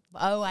season.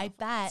 Oh, I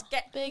bet.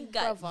 Getting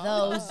good.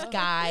 bravo. Those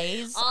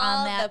guys All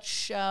on that the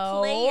show.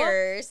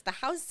 Players, the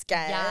house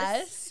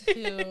guys. Yes.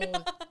 Who,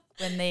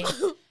 when they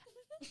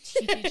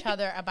teach each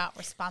other about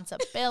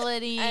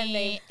responsibility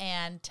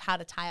and how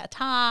to tie a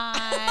tie.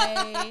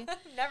 I've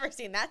never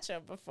seen that show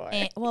before.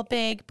 Well,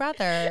 Big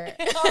Brother.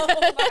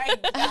 Oh my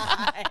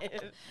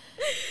god.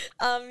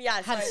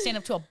 Yeah, How to so stand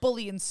up to a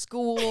bully in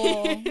school.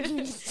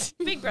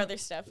 Big Brother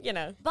stuff, you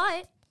know.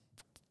 But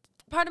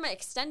part of my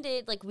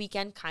extended like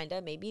weekend,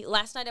 kinda maybe.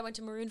 Last night I went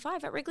to Maroon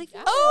 5 at Wrigley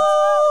Field.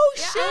 Oh,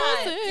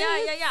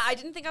 Yeah. I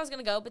didn't think I was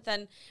gonna go, but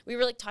then we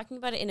were like talking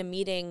about it in a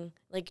meeting.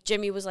 Like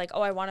Jimmy was like,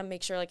 "Oh, I want to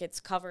make sure like it's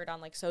covered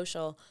on like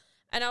social,"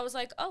 and I was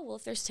like, "Oh, well,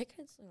 if there's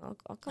tickets, I'll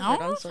cover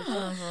it on social."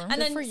 And Good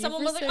then for you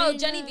someone for was like, "Oh, saying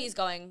Jenny that. V's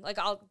going. Like,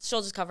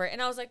 she'll just cover it."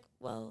 And I was like,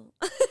 "Well."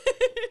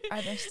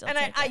 Are there still And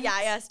I tickets?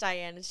 asked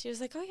Diane, and she was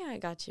like, "Oh yeah, I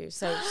got you."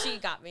 So she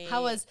got me.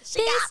 How was She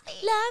got me.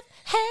 love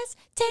has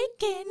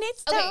taken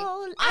its Okay,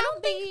 toll? I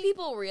don't think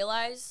people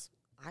realize.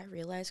 I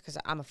realize because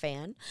I'm a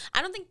fan.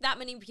 I don't think that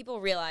many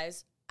people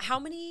realize how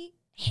many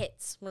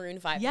hits Maroon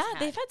 5 Yeah, has had.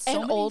 they've had so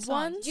And many old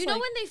songs. ones? Do you know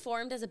like- when they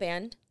formed as a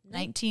band?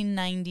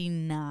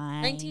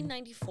 1999.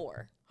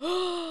 1994.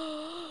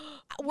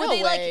 Were No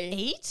they like way.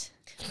 8?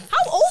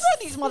 How old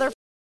are these motherfuckers?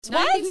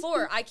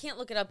 94. I can't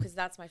look it up because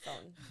that's my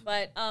phone.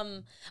 But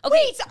okay.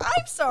 Wait,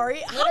 I'm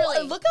sorry.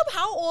 Literally. Look up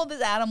how old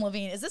is Adam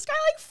Levine. Is this guy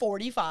like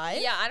 45?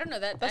 Yeah, I don't know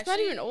that. That's not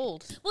even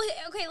old. Well,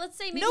 okay, let's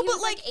say maybe No, he but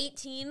was like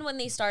 18 when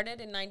they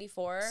started in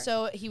 94.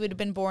 So he would have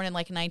been born in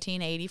like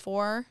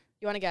 1984.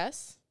 You want to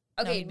guess?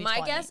 No, Okay, he'd be my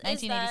 20. guess is that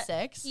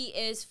 1986? he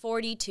is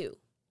 42.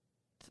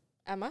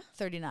 Emma?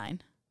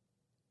 39.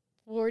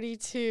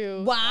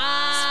 42. Wow.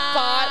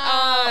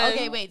 Spot on.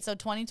 Okay, wait. So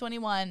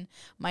 2021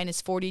 minus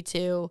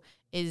 42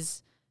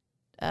 is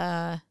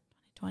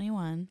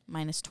 21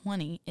 minus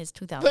 20 is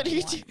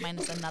 2001.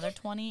 Minus another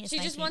 20 is She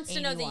just wants to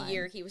know the 1981.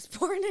 year he was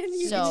born in.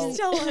 You So can just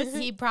tell us.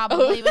 he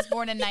probably was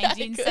born in Yeah, I could.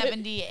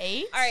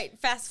 1978. All right,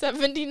 fast.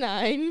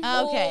 79.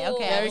 Okay, Ooh. I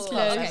Very was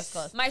close. I was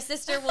close. My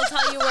sister will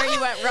tell you where you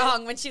went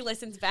wrong when she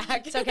listens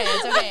back. It's okay.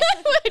 It's okay.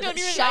 I don't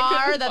even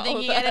Char, couldn't the follow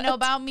thing you gotta that. know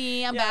about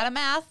me, I'm bad at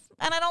math,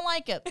 and I don't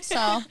like it. So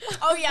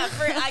Oh yeah,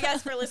 I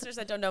guess for listeners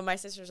that don't know, my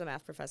sister's a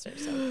math professor,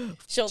 so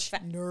she'll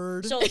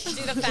nerd. she'll do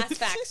the fast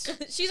facts.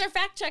 She's our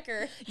fact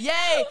checker. Yay!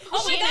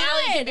 Oh she my and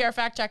Allie God. can be our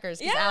fact checkers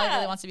because Allie Yeah.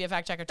 really wants to be a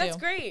fact checker too. That's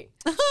great.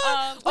 Wait,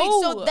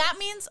 Oh. so that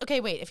means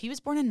if he was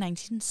born in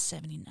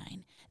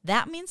 1979,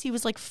 that means he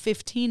was like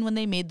 15 when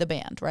they made the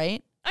band,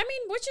 right? I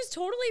mean, which is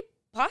totally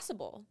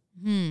possible.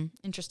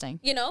 Interesting.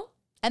 You know?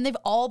 And they've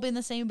all been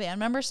the same band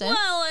member since.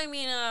 Well, I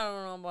mean, I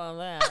don't know about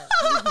that.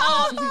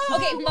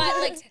 Okay, but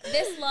like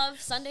This Love,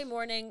 Sunday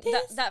Morning,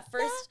 that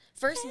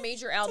first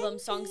major album,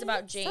 Songs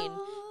About Jane,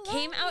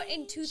 came out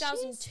in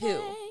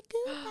 2002.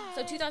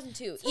 So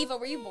 2002. Eva,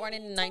 were you born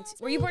in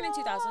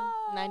 2000?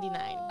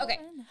 99. Okay.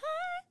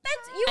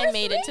 I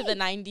made it to the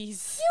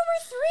 90s. You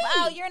were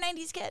 3. Wow, you're a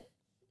 90s kid.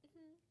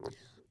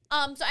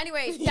 So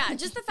anyway, yeah,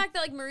 just the fact that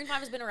like Maroon 5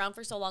 has been around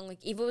for so long.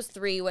 Like Eva was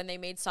 3 when they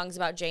made Songs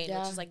About Jane,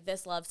 which is like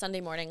This Love, Sunday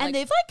Morning. And like,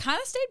 they've like kind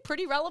of stayed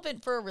pretty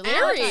relevant for a really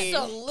long time.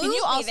 Absolutely. Can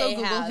you also they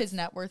Google have. his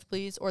net worth,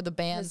 please, or the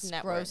band's His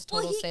net gross worth.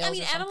 total sales? I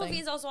mean, or Adam something?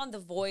 Levine's also on The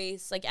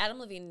Voice. Like Adam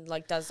Levine,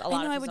 like does a lot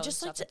I know. of I his would own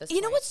just like stuff to. at this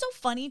You know point. what's so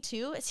funny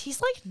too is he's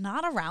like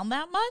not around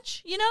that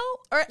much. You know,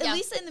 or at Yeah.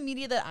 least in the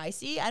media that I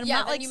see. I'm Yeah,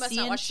 not then like you must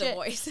seeing not watch The shit.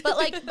 Voice. But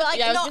like,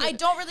 Yeah, no, I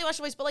don't really watch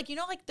The Voice. But like, you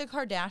know, like the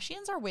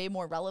Kardashians are way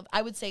more relevant.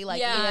 I would say like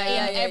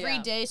Yeah, in yeah.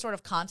 everyday sort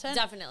of content.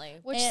 Definitely.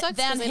 Which and, sucks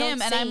than 'cause they don't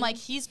him, and I'm sing. like,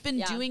 he's been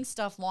Yeah. doing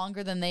stuff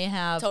longer than they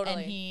have, and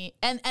Totally. he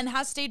and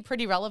has stayed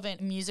pretty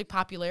relevant in music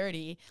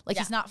popularity. Like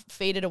Yeah. he's not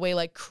faded away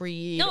like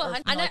Creed. No, or,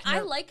 and like I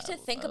like to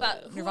think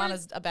about who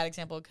Nirvana's a bad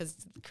example because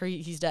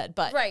Creed he's dead,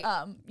 but Right.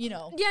 you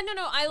know, Yeah, no.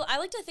 I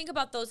like to think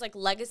about those like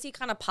legacy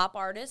kind of pop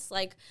artists.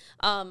 Like,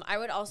 I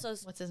would also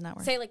what's his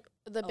network? say like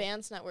The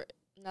band's net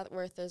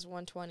worth is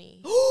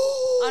 120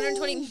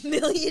 $120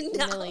 million.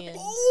 million.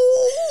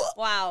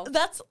 Wow.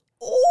 That's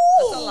a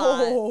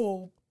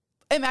lot.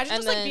 Imagine And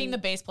just like then- being the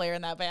bass player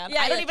in that band.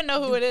 Yeah, I don't yeah. even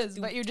know who it is,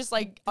 but you just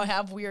like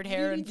have weird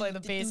hair and play the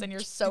bass, and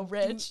you're so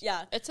rich.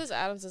 Yeah. It says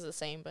Adams is the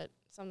same, but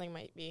something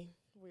might be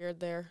weird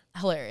there.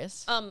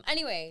 Hilarious.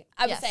 Anyway,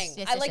 I was Yes, saying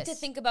yes, I yes, like to yes.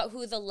 think about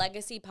who the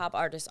legacy pop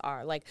artists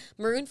are. Like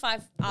Maroon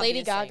 5, obviously.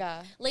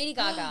 Lady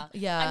Gaga.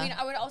 Yeah. I mean,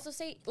 I would also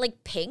say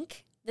like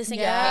Pink, the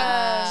singer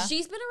Yeah. Pink.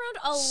 She's been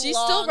around She's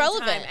long still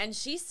relevant. time, and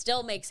she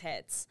still makes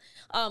hits.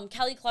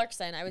 Kelly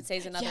Clarkson, I would say,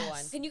 is another Yes.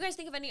 one. Can you guys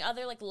think of any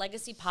other like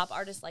legacy pop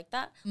artists like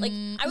that? Like,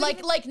 I would like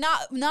even- like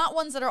not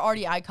ones that are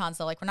already icons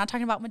though. Like we're not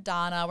talking about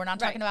Madonna, we're not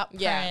Right. talking about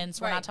Yeah.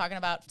 Prince, we're Right. not talking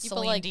about People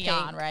Celine like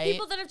Dion, Pink. right?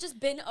 people that have just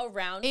been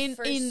around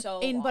for so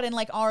in long. but in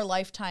like our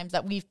lifetimes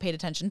that we've paid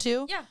attention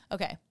to. Yeah.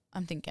 Okay,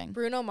 I'm thinking.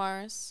 Bruno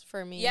Mars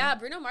for me. Yeah,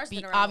 Bruno Mars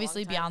been around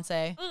Obviously a long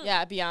time. Beyonce,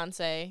 Yeah,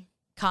 Beyonce.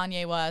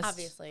 Kanye West,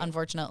 Obviously.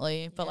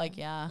 unfortunately, but like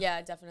yeah.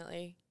 Yeah,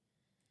 definitely.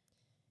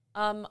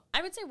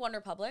 I would say One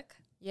Republic.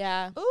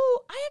 Yeah. Ooh,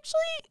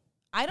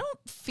 I don't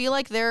feel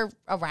like they're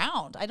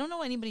around. I don't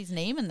know anybody's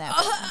name in that.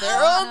 band.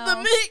 They're on the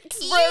mix,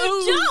 bro.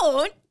 You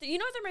don't? You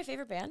know they're my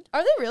favorite band?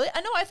 Are they really?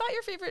 I know. I thought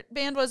your favorite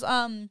band was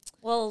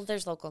Well,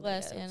 there's local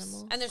Glass natives.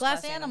 Animals. And there's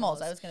Glass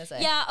Animals. I was gonna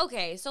say. Yeah,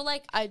 okay. So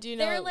like I do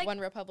They're know like- One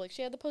Republic.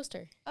 She had the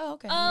poster. Oh,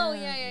 okay. Oh Yeah,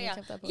 yeah, they yeah.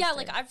 kept that Yeah, poster.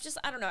 like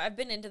I don't know. I've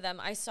been into them.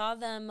 I saw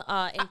them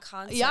in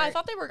concert. Yeah, I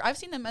thought they were. I've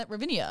seen them at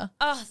Ravinia.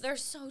 Oh, they're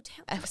so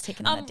talented. I was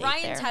taken on a date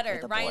Ryan there Tedder.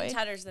 with a Ryan boy.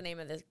 Tedder's the name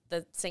of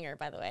the singer,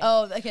 by the way.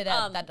 Oh, okay,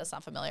 that does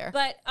sound familiar.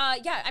 But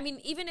yeah, I mean,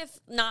 even if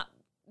not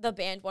the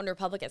band One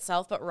Republic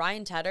itself, but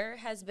Ryan Tedder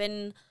has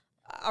been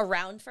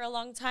around for a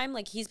long time.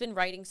 Like he's been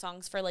writing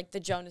songs for like the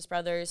Jonas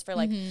Brothers, for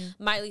like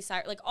Miley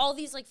Cyrus, like all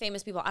these like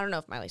famous people. I don't know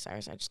if Miley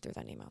Cyrus. I just threw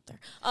that name out there.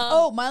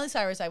 Miley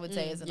Cyrus, I would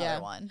say, is another yeah.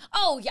 one.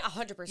 Oh yeah,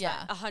 100%.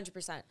 Yeah.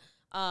 100%.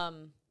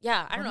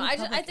 Yeah, I don't know. I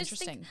just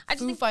Interesting. think. I just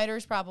Foo think.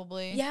 Fighters,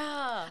 probably.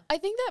 Yeah. I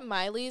think that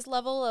Miley's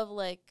level of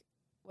like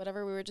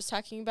whatever we were just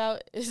talking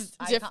about is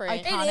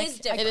different. It is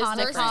different. It is Iconic,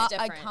 different.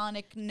 Different.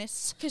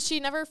 iconicness. Because she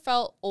never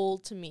felt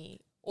old to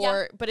me.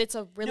 Yeah. But it's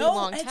a really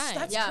long time.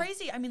 That's Yeah.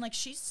 crazy. I mean, like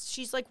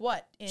she's like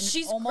what?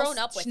 She's almost grown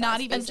up with not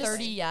us, even basically.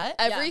 30 yet.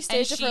 Every Yeah.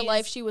 stage And of her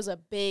life, she's- she was a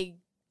big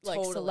like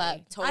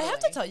celeb. Totally. I have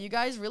to tell you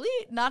guys, really,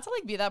 not to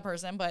like be that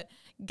person, but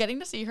getting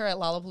to see her at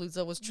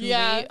Lollapalooza was truly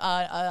Yeah.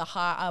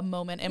 a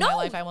moment in my No.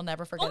 life I will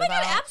never forget Oh my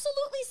about. god,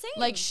 absolutely same.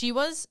 Like she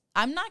was,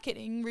 I'm not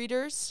kidding,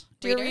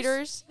 dear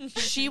readers.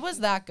 She was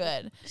that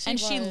good, and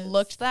she was.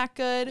 looked that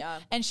good, Yeah.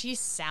 and she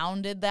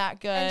sounded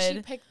that good. And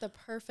she picked the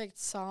perfect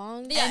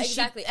song. Yeah, And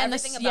exactly. And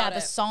Everything the, about the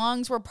it.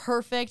 songs were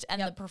perfect,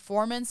 and the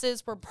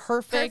performances were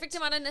perfect. Perfect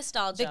amount of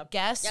nostalgia. The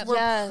guests Yep. were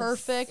Yes.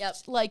 perfect. Yep.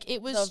 Like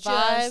it was The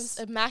just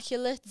vibes,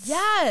 immaculate.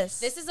 yes.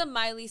 This is a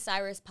Miley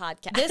Cyrus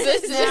podcast. This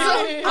is is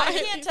now. a I Miley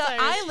can't tell.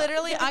 Cyrus I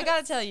literally, I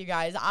gotta tell you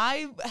guys.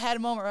 I had a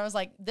moment where I was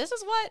like, "This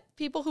is what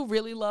people who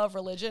really love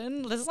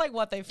religion. This is like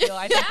what they feel."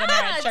 I think when they're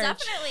at Yeah,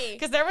 church. definitely.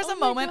 Because there was a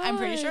my moment. I'm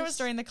pretty sure it was gosh.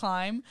 during the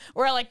climb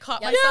where I like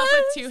caught Yep. myself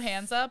with two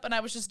hands up, and I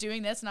was just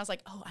doing this, and I was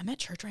like, "Oh, I'm at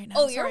church right now."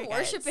 Oh, you're Sorry,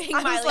 guys." worshiping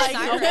I was Miley like,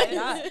 "Oh my Cyrus."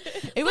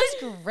 God." It was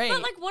great.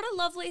 But like, what a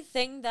lovely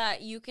thing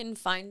that you can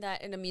find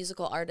that in a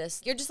musical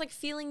artist. You're just like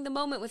feeling the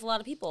moment with a lot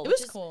of people. It which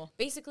was is cool.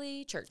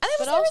 Basically, church. And it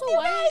was But there also, with you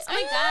why? guys. Oh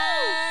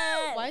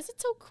my god! Why is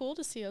it so cool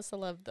to see a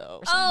celeb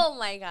though? Oh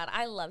my god,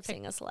 I love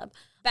seeing a celeb.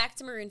 Back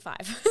to Maroon 5.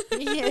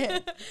 Yeah.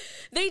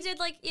 They did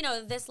like,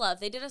 This Love.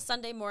 They did a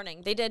Sunday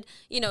Morning. They did,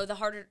 the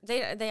harder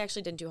they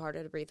actually didn't do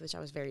Harder to Breathe, which I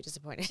was very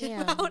disappointed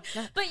Damn. about.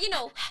 But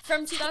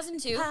from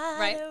 2002,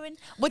 right?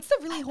 What's the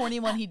really horny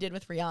one he did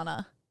with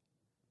Rihanna?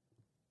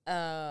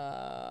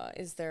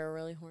 Is there a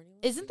really horny one?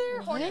 Isn't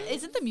there horny?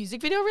 Isn't the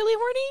music video really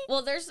horny?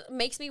 Well, there's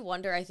Makes Me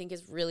Wonder, I think,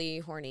 is really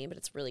horny, but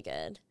it's really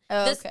good.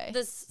 Oh, This- okay.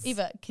 this-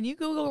 Eva, can you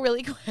Google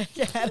really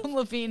quick Adam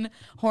Levine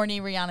horny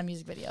Rihanna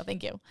music video?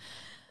 Thank you.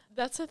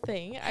 That's a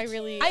thing. I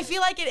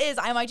feel like it is.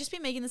 I might just be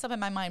making this up in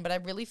my mind, but I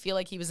really feel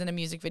like he was in a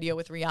music video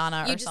with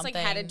Rihanna You or just something.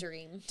 like had a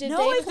dream. Did No,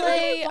 they I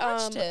play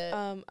watched it.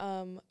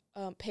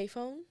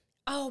 Payphone?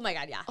 Oh my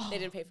god, yeah. They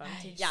did Payphone.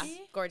 nice. Yeah,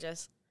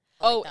 gorgeous.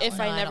 Oh, that if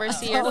one. I No, I never don't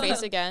see know. your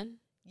face again.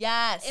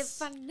 Yes.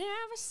 If I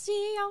never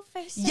see your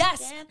face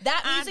Yes, again,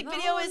 that I music know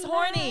video is that-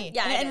 horny.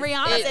 Yeah, and it is.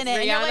 Rihanna's in it.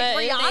 And you're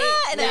like,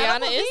 Rihanna? And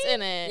Adam Rihanna is Levine?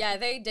 in it. Yeah,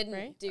 they didn't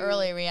Right? do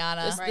Early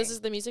Rihanna. This, Right. this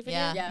is the music video?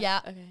 Yeah. Yeah. Yeah.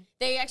 Okay.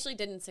 They actually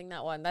didn't sing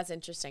that one. That's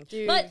interesting.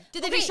 Dude. But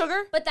Did they do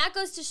Sugar? But that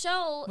goes to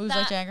show Moves that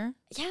like Jagger.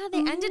 yeah, they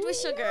ended with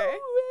Sugar. I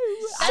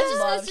That just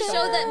love goes to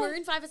show Sugar. that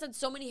Maroon 5 has had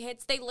so many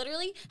hits. They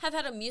literally have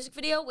had a music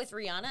video with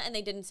Rihanna and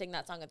they didn't sing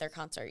that song at their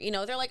concert. You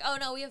know, they're like, oh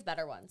no, we have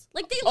better ones.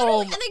 Like they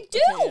literally, and they do.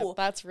 Okay, yeah,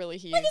 that's really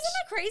huge. Like, isn't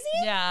that crazy?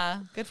 Yeah,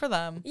 good for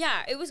them.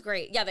 Yeah, it was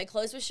great. Yeah, they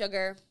closed with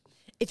Sugar.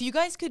 If you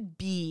guys could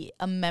be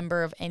a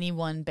member of any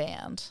one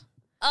band,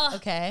 Ugh.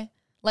 okay?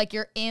 Like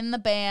you're in the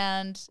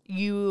band,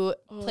 you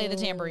play the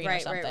tambourine or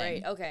Right, something.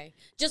 right, right. Okay.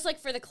 Just like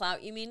for the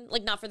clout, you mean?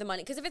 Like not for the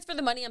money? Because if it's for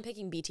the money, I'm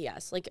picking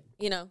BTS. Like,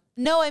 you know.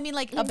 No, I mean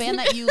like a band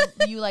that you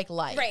like.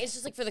 Right, it's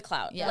just like for the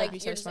clout. Yeah, like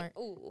that'd be you're so just like,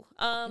 ooh.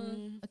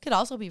 It could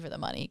also be for the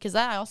money because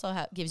that also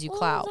gives you Well,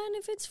 clout. then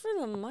if it's for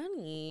the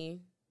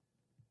money,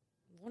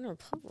 One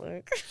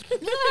Republic.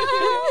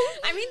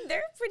 I mean,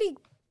 they're pretty.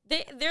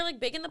 They're like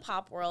big in the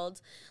pop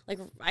world. Like,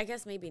 I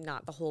guess maybe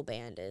not the whole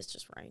band is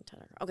just Ryan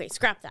Tedder. Okay,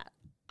 scrap that.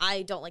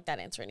 I don't like that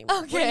answer anymore.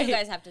 What do Okay. you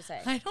guys have to say?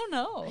 I don't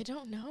know. I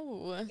don't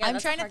know. Yeah, I'm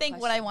that's a trying to hard think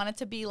what I question. want it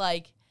to be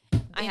like.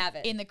 I have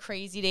it. in the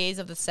crazy days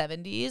of the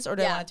 70s, or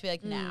do I Yeah. want it to be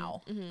like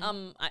now?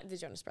 The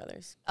Jonas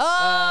Brothers.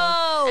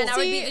 Oh, And I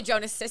would be the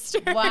Jonas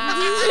Sisters. wow!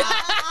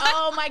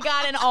 Oh my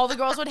god! And all the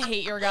girls would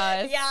hate your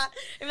guys. Yeah. I'd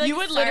be like, you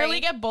would "Sorry." literally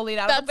get bullied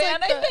out of the That's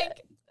band. like I think.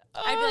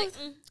 I'd be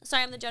like,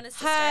 sorry, I'm the Jonas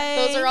sister. Hi.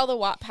 Those are all the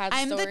Wattpad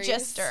I'm stories. the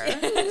Gister.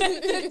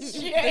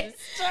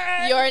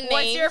 Your name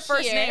What's your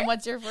first here. name?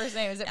 What's your first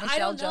name? Is it I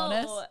Michelle don't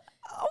know. Jonas?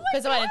 Oh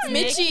Because what?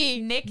 It's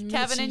Mitchie. Nick,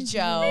 Kevin, and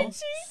Joe.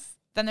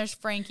 Then there's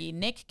Frankie.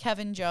 Nick,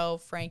 Kevin,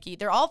 Joe, Frankie.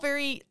 They're all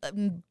very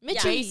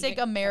Mitchie. basic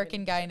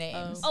American guy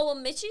names. Oh, well,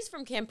 Mitchie's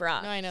from Camp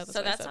Rock. No, I know. That's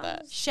So why I that's said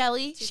that.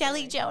 Shelly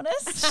silly.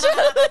 Jonas.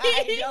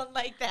 I don't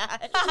like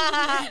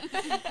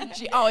that.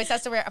 She always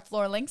has to wear a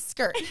floor length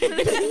skirt.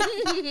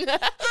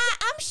 Hi,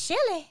 I'm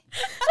Shelly.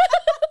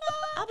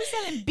 I'll be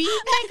selling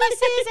bead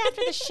necklaces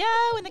after the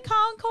show in the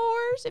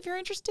concourse if you're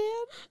interested.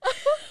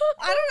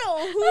 I don't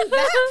know who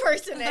that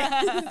person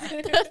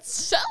is.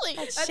 That's Shelly.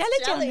 Shelly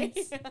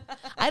Jonas.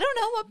 I don't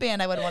know what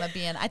band I would want to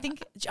be in. I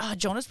think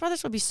Jonas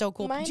Brothers would be so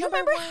cool. My Do you number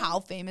remember one- how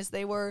famous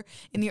they were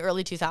in the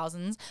early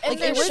 2000s? And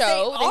their it was-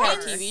 show, they are had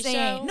a TV insane.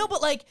 show. No,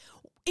 but like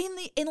in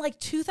like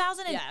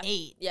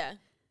 2008, Yeah.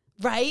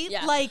 right?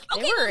 Yeah. Like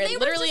They Okay, were well, they were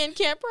literally just-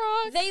 in Camp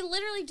Rock. They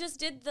literally just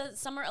did the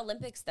Summer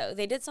Olympics, though.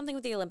 They did something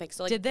with the Olympics.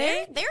 So, like, Did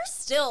they? They're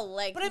still,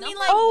 like, But I mean, number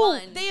like,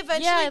 one. they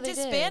eventually Yeah, they did.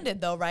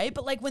 disbanded, though, right?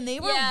 But like when they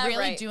were Yeah, really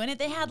right. doing it,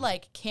 they had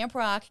like Camp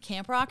Rock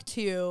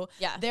 2,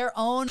 Yeah. their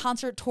own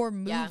concert tour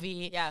Yeah,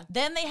 movie. yeah.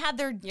 Then they had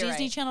their Disney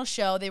right. Channel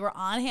show. They were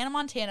on Hannah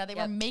Montana. They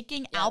were Yep.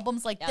 making Yep.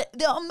 albums. Like Yep.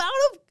 the amount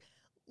of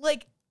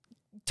like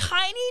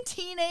tiny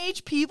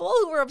teenage people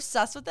who were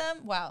obsessed with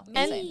them. Wow,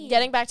 And insane.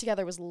 getting back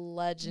together was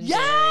legendary. Yes!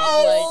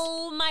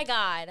 Oh my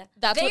God.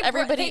 That's what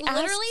everybody They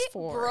literally asks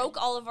for. broke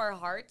all of our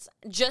hearts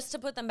just to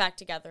put them back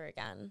together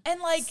again.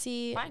 And like,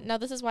 See, now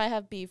this is why I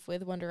have beef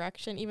with One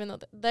Direction, even though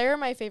they're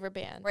my favorite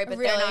band. Right, but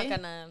they're Really? not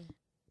gonna.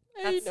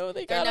 I That's- know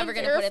they they're got never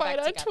gonna put it unverified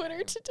back on together.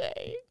 Twitter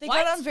today. they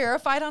What? got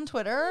unverified on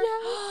Twitter.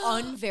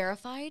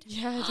 Unverified?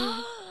 Yeah,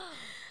 dude.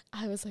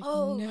 I was like,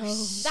 Oh, no.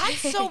 That's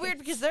so weird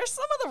because there's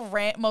some of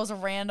the most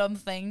random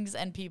things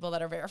and people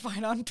that are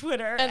verified on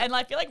Twitter, and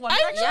I feel like One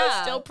Direction is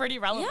yeah. still pretty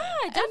relevant.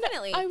 Yeah,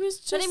 definitely. I was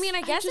just. But I mean,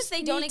 I guess if just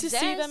they don't need to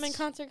see them in exist-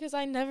 concert because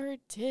I never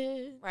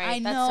did. right, I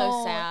that's know.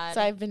 so sad.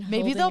 So I've been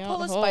Maybe holding they'll out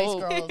pull a Spice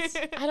hope. Girls.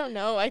 I don't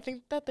know. I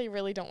think that they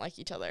really don't like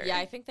each other. yeah,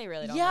 I think they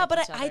really don't. Yeah, like but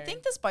each I other.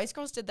 think the Spice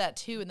Girls did that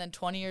too, and then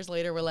 20 years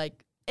later, we're like,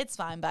 it's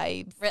fine,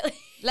 babe. really.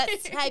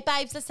 Hey,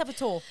 babes, let's have a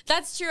tour.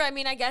 That's true. I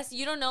mean, I guess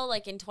you don't know,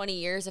 like, in 20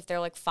 years if they're,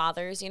 like,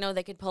 fathers, you know,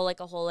 they could pull, like,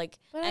 a whole, like,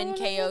 But I wanna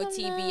let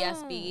them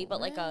NKOTBSB, but,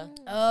 like, a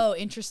Oh,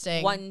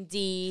 interesting.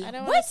 1D. I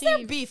don't What's wanna their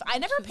see beef? I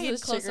never paid the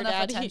close sugar enough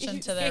daddy. attention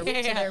to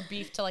their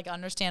beef to like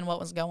understand what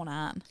was going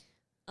on.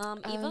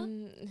 Eva?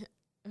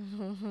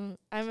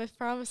 I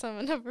promise I'm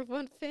a number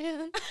one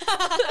fan.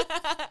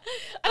 I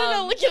don't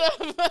know. Look it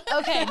up.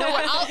 Okay,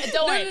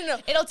 don't worry. No.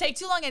 It'll take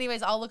too long,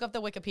 anyways. I'll look up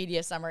the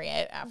Wikipedia summary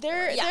after.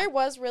 There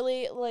was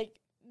really like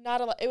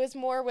not a lot. It was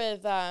more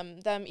with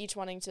them each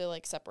wanting to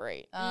like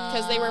separate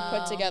because they were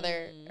put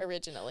together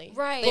originally.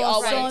 Right. They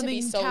all Right. wanted to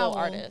be Simon solo Cowell.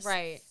 artists.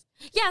 Right.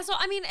 Yeah, so,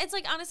 I mean, it's,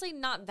 like, honestly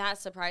not that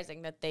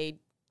surprising that they...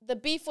 The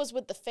beef was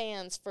with the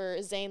fans for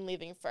Zayn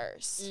leaving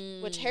first,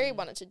 which Harry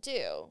wanted to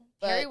do.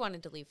 But Harry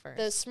wanted to leave first.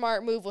 the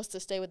smart move was to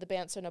stay with the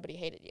band so nobody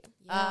hated you.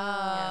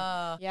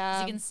 Yeah.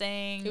 Yeah. He can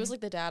sing. He was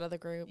like the dad of the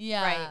group.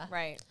 yeah.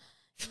 Right.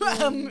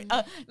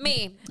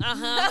 Me. Yeah,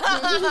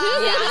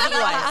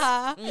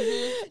 he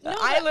was.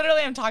 I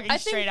literally am talking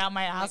straight out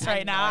my ass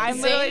right now. I'm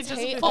literally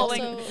just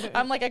pulling. also-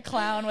 I'm like a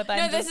clown with.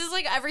 No, this is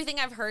like everything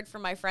I've heard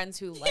from my friends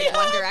who like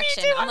One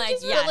Direction. I'm like,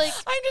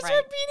 yes. I'm just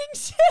right.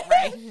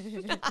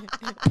 repeating shit.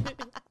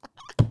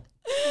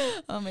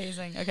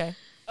 Amazing. Okay.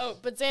 Oh,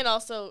 but Zayn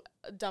also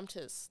dumped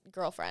his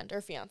girlfriend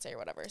or fiance or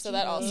whatever. So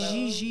that also.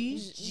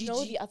 Gigi.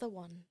 No, the other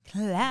one.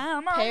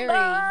 Climb on Perry.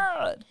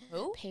 board.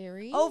 Who?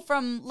 Perry. Oh,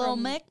 from Lil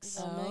Mix.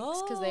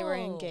 Because they were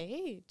Oh.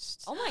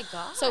 engaged. Oh my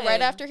god. So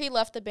right after he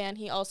left the band,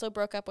 he also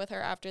broke up with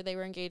her after they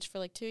were engaged for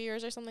like 2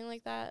 years or something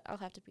like that. I'll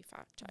have to be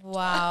fact checked.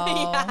 Wow.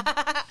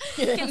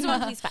 Can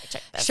someone please fact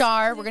check this?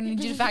 Shar, we're gonna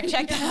need you to fact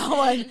check that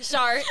one.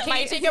 Shar,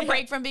 Can you take a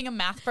break from being a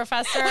math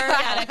professor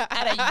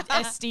at a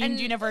esteemed And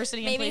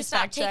university and maybe please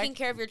stop fact check? taking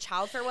care of your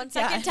child for 1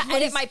 Yeah, second to please-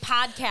 edit my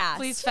podcast.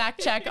 Please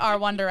fact check our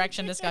One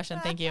Direction discussion.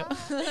 Thank you.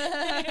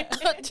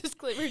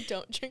 Disclaimer: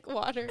 don't drink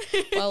water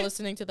while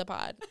listening to the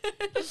pod.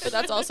 But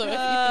that's also if you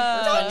think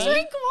we're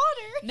funny. water.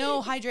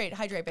 No, hydrate,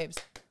 babes.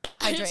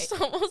 I Hydrate. just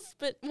almost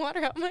spit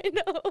water out my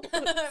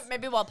nose.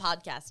 Maybe while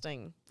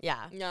podcasting.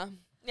 Yeah. Yeah.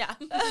 Yeah.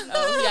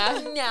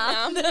 Oh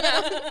yeah.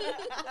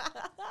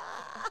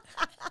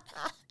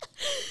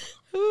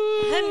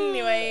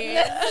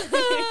 Anyway.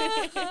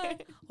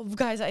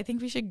 Guys, I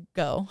think we should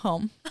go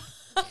home.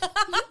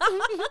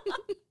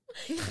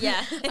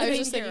 Yeah. I was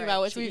just thinking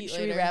about what to eat Should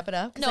we later. wrap it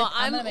up? 'Cause No,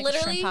 I'm gonna I'm make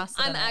shrimp literally,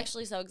 pasta I'm tonight.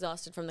 actually so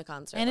exhausted from the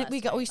concert. And last we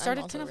night.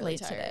 started also kind of really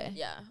late tired. today.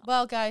 Yeah.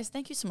 Well, guys,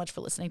 thank you so much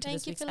for listening to Thank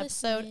this you week's for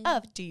episode listening.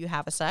 of Do You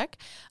Have a Sec?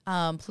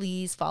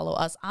 Please follow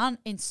us on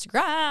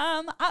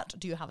Instagram at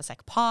Do You Have a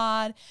Sec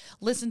Pod.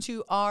 Listen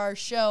to our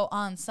show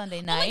on Sunday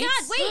Oh my nights.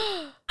 God,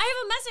 wait. I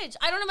have a message.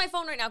 I don't have my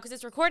phone right now because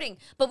it's recording,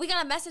 but we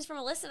got a message from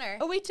a listener.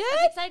 Oh, we did?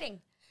 That's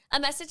exciting. A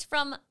message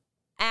from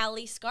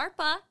Allie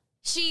Scarpa.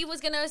 She was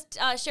going to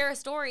share a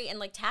story and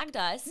like tagged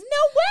us. No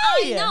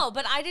I way! know,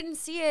 but I didn't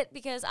see it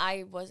because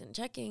I wasn't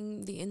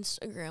checking the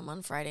Instagram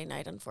on Friday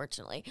night,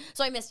 unfortunately.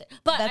 So I missed it.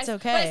 But That's But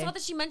okay. I saw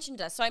that she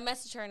mentioned us. So I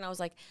messaged her and I was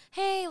like,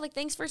 hey, like,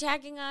 thanks for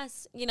tagging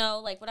us. You know,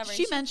 like, whatever.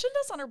 She And mentioned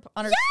us on her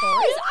stories?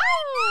 Yes,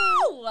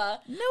 I know.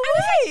 No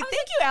way!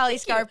 Thank you, Allie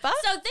Scarpa.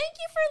 So thank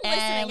you for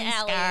listening,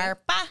 Allie.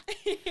 Scarpa.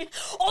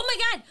 Oh my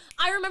God.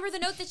 I remember the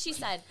note that she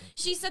said.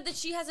 She said that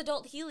she has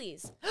adult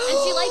Heelys and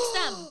she likes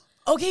them.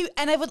 Okay,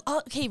 and I would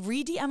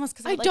re-DM us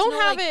because I don't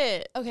have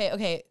it.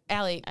 Okay,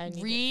 Allie, I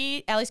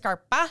need Allie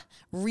Scarpa,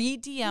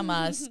 re-DM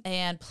us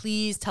and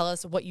please tell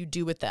us what you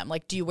do with them.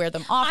 Like, do you wear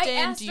them often? I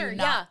asked do you her,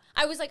 not? yeah.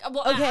 I was like,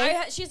 well,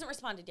 Okay. she hasn't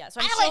responded yet.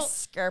 So I'm Allie sure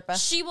Scarpa.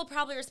 she will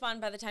probably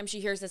respond by the time she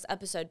hears this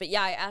episode. But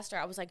yeah, I asked her,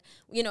 I was like,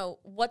 you know,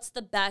 what's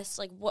the best,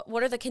 like,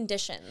 what are the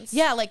conditions?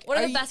 Yeah, like, what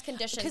are the best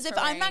conditions? Because if for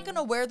I'm not wearing- going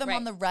to wear them on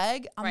Right. the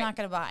reg, I'm Right. not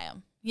going to buy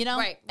them. You know?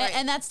 Right, right.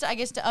 And that's, I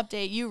guess, to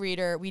update you,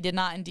 reader, we did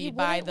not indeed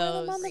buy wouldn't wear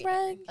those them on the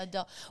reg?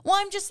 adult. Well,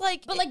 I'm just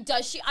like, But like,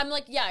 does she? I'm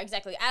like, yeah,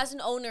 exactly. As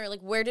an owner,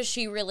 like, where does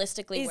she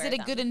realistically is wear it a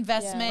them? good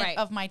investment Yeah. Right.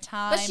 of my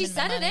time? But she and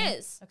my said it money?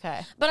 is.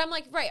 Okay. But I'm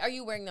like, right? Are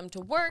you wearing them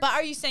to work? But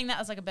are you saying that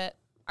as like a bit?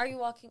 Are you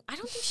walking? I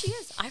don't think she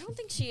is. I don't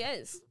think she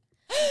is.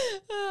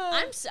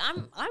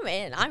 I'm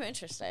in. I'm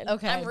interested.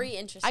 Okay. I'm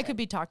re-interested. I could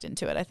be talked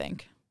into it, I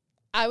think.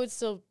 I would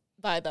still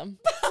buy them.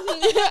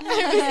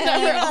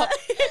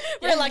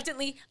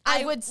 reluctantly.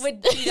 I would do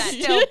that.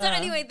 Still, So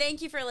anyway,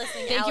 thank you for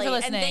listening. Thank you for Allie,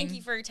 listening. and thank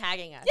you for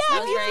tagging us. Yeah,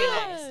 that was very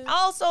nice.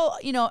 Also,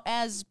 you know,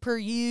 as per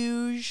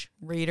usual,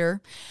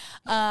 reader,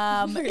 if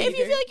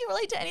you feel like you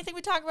relate to anything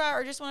we talk about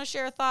or just want to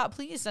share a thought,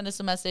 please send us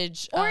a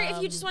message. Or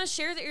if you just want to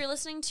share that you're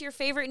listening to your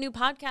favorite new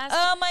podcast.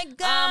 oh my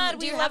God, do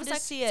we you love have to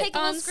sex? see it. Take a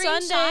On little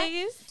screenshot.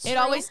 Sundays, It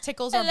always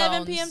tickles our 11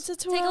 bones. p.m. to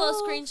 12. Take a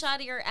little screenshot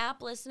of your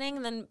app listening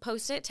and then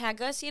post it,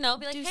 tag us, you know,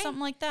 be like, Do hey,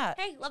 something like that.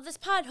 hey, love this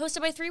pod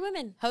hosted by 3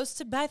 women.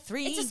 Hosted by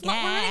 3 It's a small,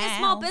 we're running a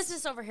small gals.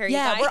 business over here,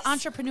 Yeah, you guys. we're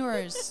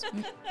entrepreneurs.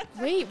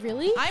 Wait,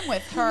 really? I'm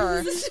with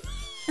her.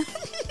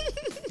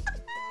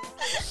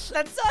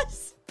 That's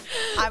us.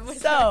 I'm with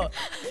So,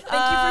 Thank you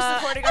for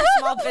supporting our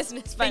small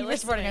business by Thank you for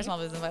supporting our listening. small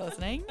business by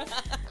listening.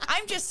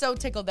 I'm just so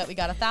tickled that we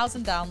got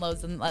 1,000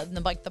 downloads in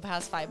like the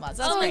past 5 months.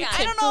 That's Oh my great. God.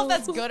 I don't know if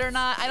that's good or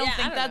not. I don't Yeah, I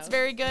think don't that's know.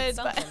 very good.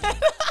 But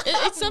Something.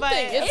 It's something. But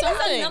It's It is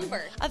something. a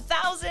number.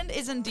 1,000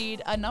 is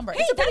indeed a number.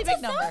 It's a pretty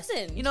that's big number.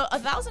 1,000. You know,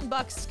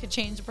 $1,000 could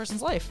change a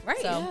person's life. Right.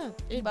 So,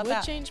 Yeah, it about would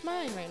that. change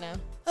mine right now.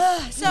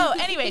 So,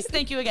 anyways,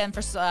 thank you again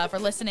for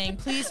listening.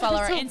 Please follow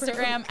our so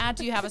Instagram at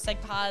Do You Have a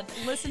Sec Pod.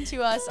 Listen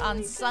to us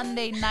on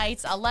Sunday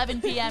nights, 11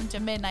 p.m. to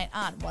midnight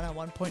on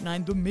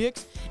 101.9 The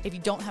Mix. If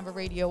you don't have a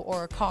radio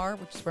or a car,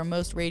 which is where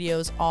most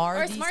radios are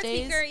Or a these smart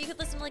days, speaker. You could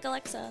listen to like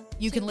Alexa.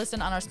 you can listen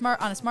on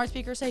a smart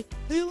speaker. Say,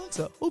 "Hey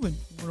Alexa, open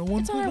 101.9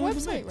 It's on our The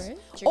website, Mix." right?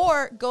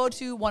 Or go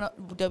to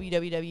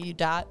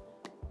www.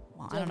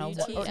 I don't know.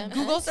 WTMX?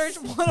 Google search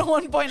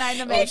 101.9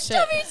 The Mix.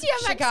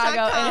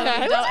 Chicago.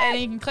 And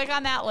you can click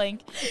on that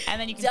link, and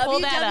then you can pull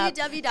that up,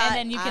 and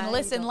then you can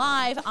listen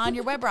live on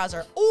your web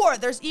browser. Or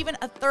there's even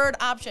a third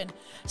option.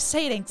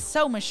 Say it ain't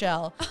so,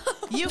 Michelle.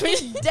 You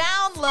can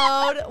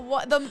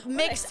download the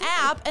Mix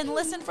app and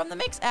listen from the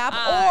Mix app,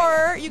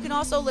 or you can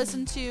also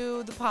listen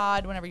to the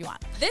pod whenever you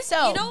want.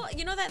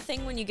 You know that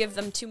thing when you give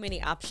them too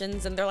many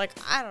options and they're like,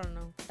 I don't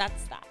know.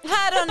 That's that.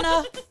 I don't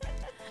know.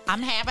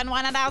 I'm having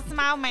one of those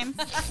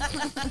moments.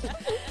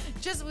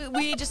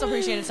 We just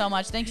appreciate it so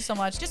much. Thank you so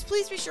much. Just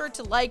please be sure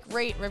to like,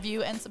 rate,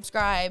 review, and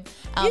subscribe.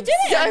 You did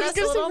it. Send us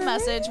a little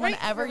message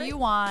whenever you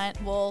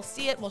want. We'll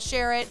see it. We'll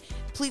share it.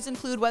 Please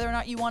include whether or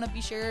not you want to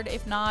be shared.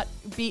 If not,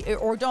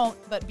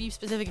 don't. But be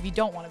specific if you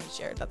don't want to be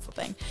shared. That's the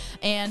thing.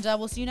 And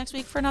we'll see you next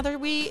week for another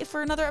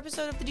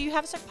episode of the Do You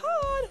Have a Sec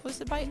Pod,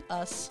 hosted by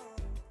us.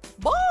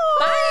 Bye.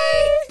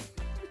 Bye.